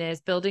doing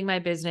this, building my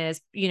business,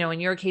 in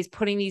your case,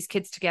 putting these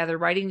kids together,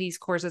 writing these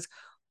courses,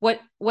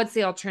 what's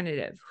the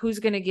alternative? Who's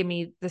going to give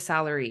me the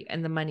salary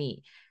and the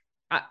money?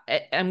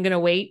 I'm going to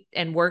wait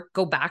and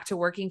go back to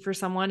working for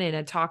someone in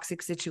a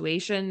toxic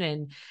situation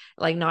and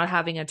like not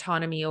having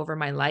autonomy over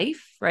my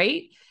life.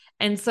 Right.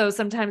 And so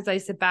sometimes I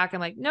sit back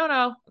and like,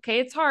 no, okay,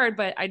 it's hard,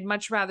 but I'd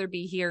much rather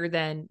be here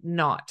than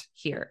not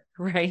here.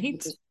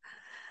 Right.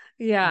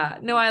 Yeah.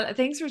 No,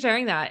 thanks for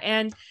sharing that.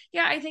 And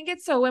yeah, I think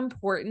it's so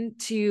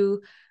important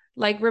to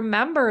like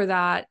remember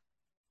that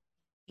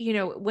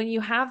when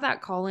you have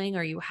that calling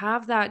or you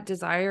have that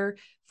desire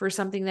for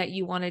something that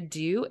you want to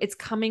do, it's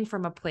coming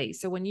from a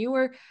place. So when you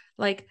were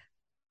like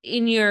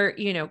in your,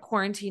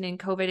 quarantine and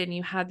COVID and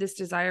you had this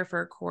desire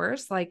for a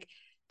course, like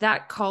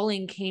that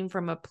calling came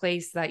from a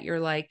place that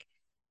you're like,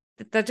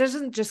 that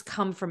doesn't just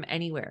come from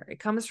anywhere. It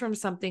comes from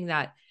something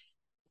that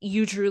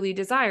you truly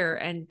desire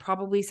and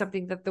probably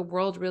something that the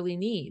world really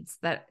needs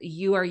that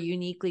you are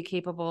uniquely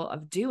capable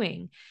of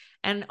doing.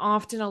 And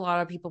often a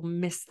lot of people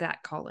miss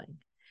that calling.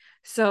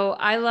 So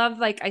I love,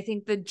 like, I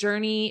think the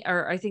journey,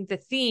 or I think the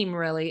theme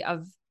really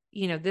of,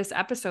 this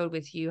episode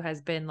with you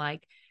has been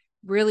like,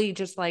 really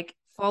just like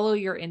follow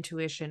your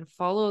intuition,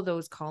 follow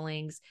those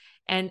callings,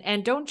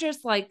 and don't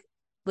just like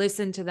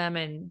listen to them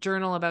and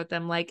journal about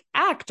them, like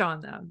act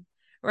on them,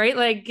 right?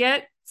 Like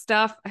get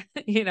stuff, I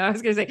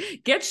was going to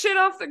say, get shit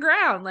off the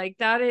ground. Like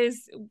that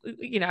is,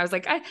 I was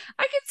like, I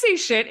can say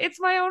shit. It's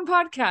my own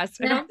podcast.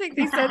 I don't think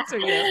they censor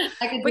you,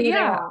 I can but do what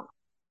I yeah, want.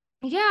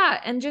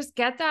 yeah, and just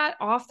get that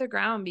off the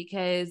ground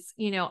because,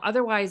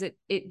 otherwise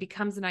it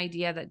becomes an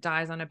idea that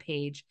dies on a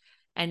page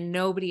and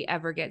nobody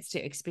ever gets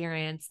to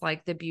experience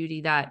like the beauty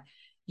that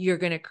you're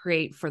going to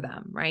create for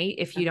them, right?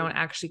 If you don't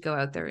actually go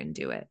out there and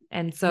do it.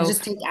 And And so,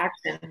 just take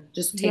action.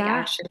 Just take yeah,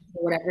 action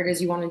for whatever it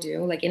is you want to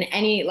do. Like, in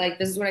any, like,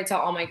 this is what I tell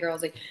all my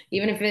girls. Like,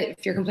 even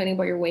if you're complaining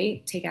about your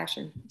weight, take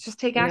action. just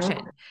take You know, action.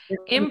 if you're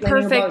complaining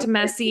Imperfect, about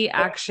messy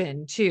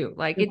action too.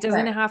 Like it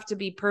doesn't your, have to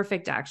be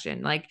perfect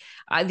action. Like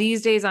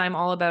these days, I'm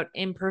all about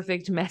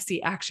imperfect,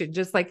 messy action.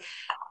 Just like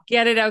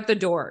get it out the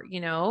door.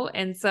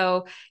 And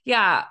so,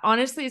 yeah,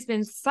 honestly, it's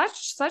been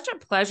such a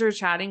pleasure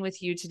chatting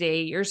with you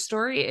today. Your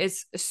story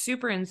is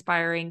super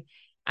inspiring.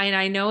 And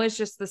I know it's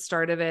just the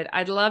start of it.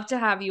 I'd love to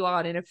have you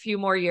on in a few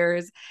more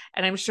years.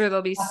 And I'm sure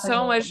there'll be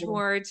so much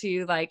more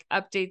to like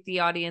update the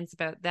audience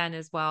about then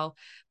as well.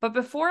 But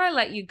before I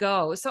let you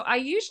go, so I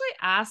usually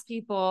ask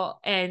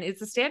people, and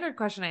it's a standard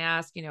question I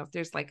ask, if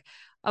there's like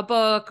a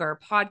book or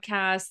a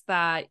podcast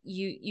that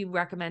you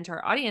recommend to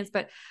our audience.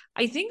 But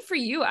I think for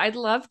you, I'd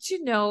love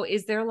to know,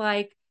 is there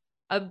like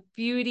a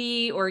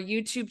beauty or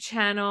YouTube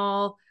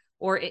channel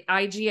or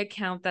IG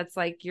account that's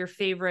like your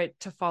favorite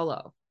to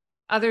follow,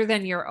 other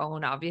than your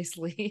own,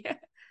 obviously?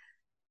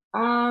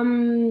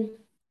 um,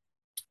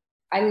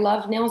 I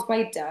love Nails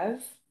by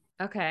Dev.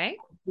 Okay.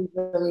 She's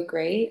really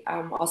great.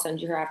 I'll send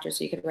you her after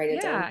so you can write it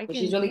Yeah, down. I But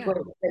she's can. really Yeah.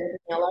 great with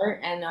nail art,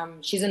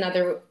 and she's an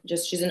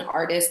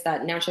artist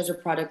that now she has her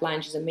product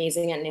line. She's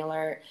amazing at nail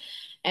art,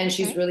 and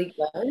she's Okay. really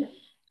good.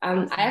 I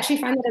Awesome. actually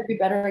find that I'd be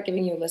better at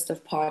giving you a list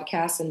of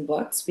podcasts and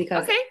books,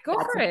 because Okay, go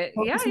that's for what it.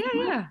 I'm Yeah, focusing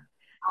yeah,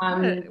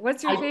 on. yeah.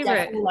 What's your I favorite?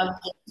 definitely love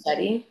Jay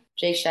Shetty.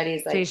 Jay Shetty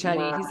is Jay like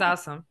Shetty. my He's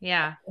awesome.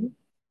 Yeah.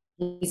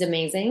 He's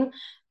amazing.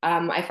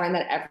 I find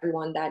that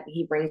everyone that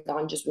he brings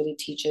on just really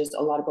teaches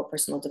a lot about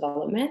personal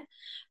development.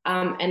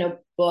 And a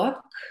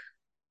book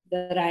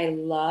that I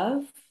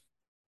love,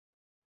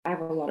 I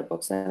have a lot of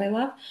books that I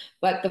love,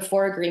 but The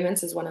Four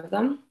Agreements is one of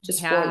them.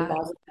 Just four Yeah.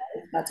 laws of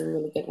life. That's a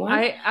really good one.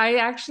 I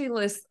actually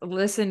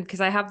listen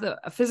because I have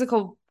a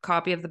physical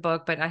copy of the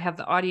book, but I have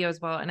the audio as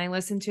well, and I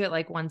listen to it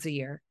like once a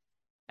year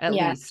at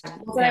Yeah, least. that's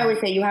what I Yeah. always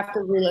say. You have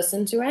to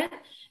re-listen to it.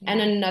 And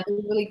Yeah. another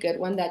really good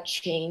one that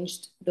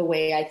changed the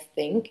way I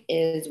think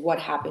is What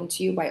Happened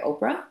to You by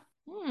Oprah.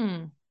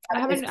 Hmm.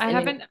 That is I an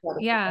haven't,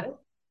 incredible yeah.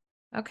 book.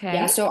 Yeah,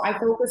 Okay. so I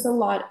focus a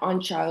lot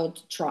on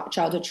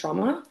childhood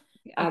trauma.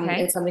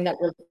 Okay. It's something that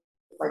really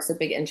sparks a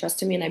big interest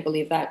to me, and I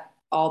believe that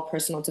all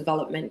personal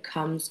development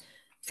comes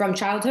from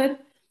childhood.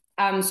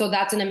 So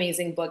that's an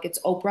amazing book. It's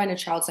Oprah and a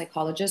child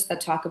psychologist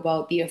that talk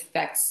about the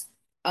effects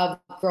of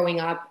growing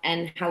up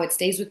and how it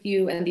stays with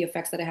you and the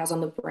effects that it has on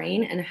the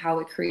brain and how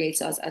it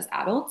creates us as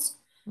adults.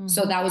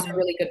 So Hmm. that was a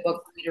really good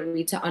book for me to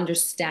read to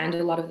understand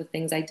a lot of the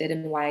things I did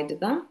and why I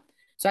did them.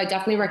 So I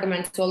definitely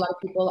recommend to a lot of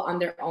people on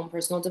their own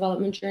personal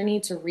development journey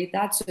to read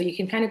that so you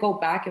can kind of go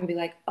back and be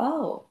like,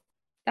 oh,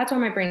 that's why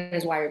my brain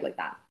is wired like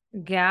that.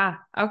 Yeah.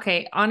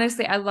 Okay.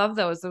 Honestly, I love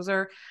those.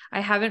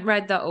 I haven't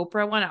read the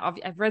Oprah one.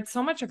 I've read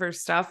so much of her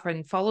stuff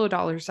and followed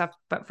all her stuff,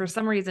 but for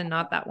some reason,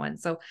 not that one.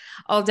 So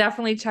I'll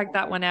definitely check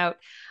that one out.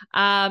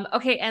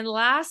 Okay. And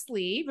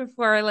lastly,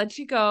 before I let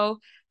you go,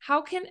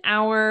 how can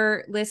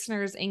our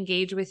listeners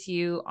engage with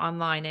you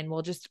online? And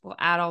we'll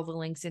add all the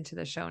links into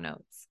the show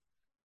notes.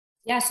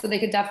 Yeah, so they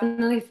could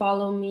definitely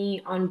follow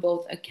me on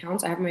both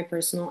accounts. I have my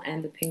personal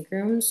and the Pink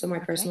Room. So my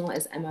Okay. personal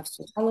is MF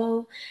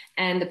Sotelo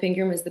and the Pink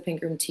Room is the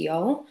Pink Room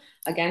TO.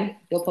 Again,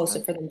 you'll post So,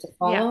 it for them to yeah,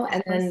 follow, of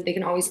and course. then they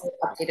can always stay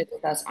updated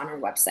with us on our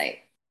website.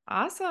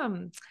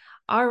 Awesome.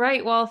 All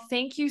right. Well,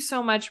 thank you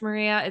so much,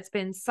 Maria. It's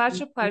been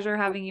such a pleasure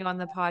having you on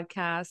the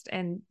podcast.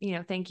 And,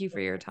 thank you for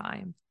your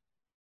time.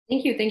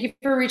 Thank you. Thank you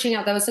for reaching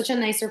out. That was such a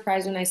nice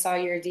surprise when I saw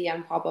your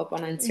DM pop up on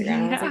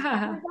Instagram. I was like, oh my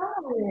Yeah.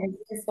 God,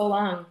 it's been so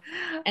long.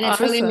 And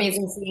it's really Awesome.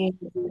 amazing seeing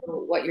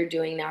what you're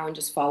doing now and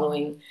just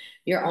following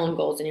your own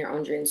goals and your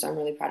own dreams. So I'm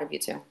really proud of you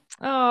too.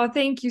 Oh,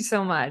 thank you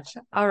so much.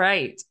 All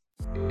right.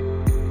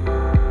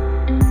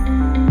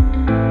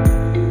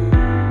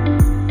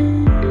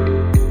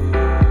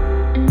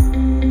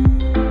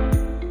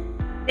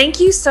 Thank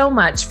you so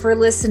much for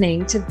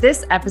listening to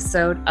this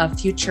episode of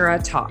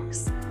Futura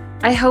Talks.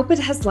 I hope it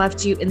has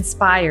left you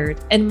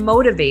inspired and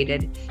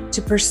motivated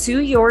to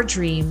pursue your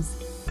dreams,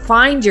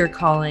 find your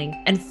calling,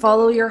 and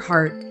follow your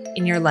heart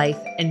in your life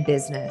and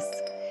business.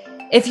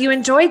 If you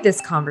enjoyed this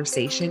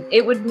conversation,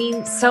 it would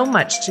mean so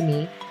much to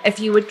me if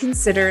you would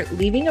consider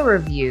leaving a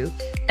review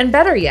and,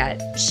 better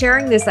yet,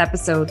 sharing this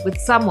episode with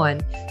someone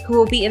who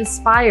will be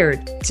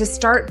inspired to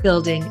start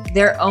building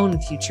their own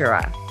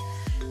Futura.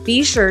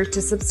 Be sure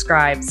to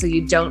subscribe so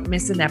you don't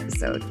miss an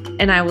episode,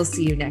 and I will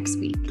see you next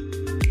week.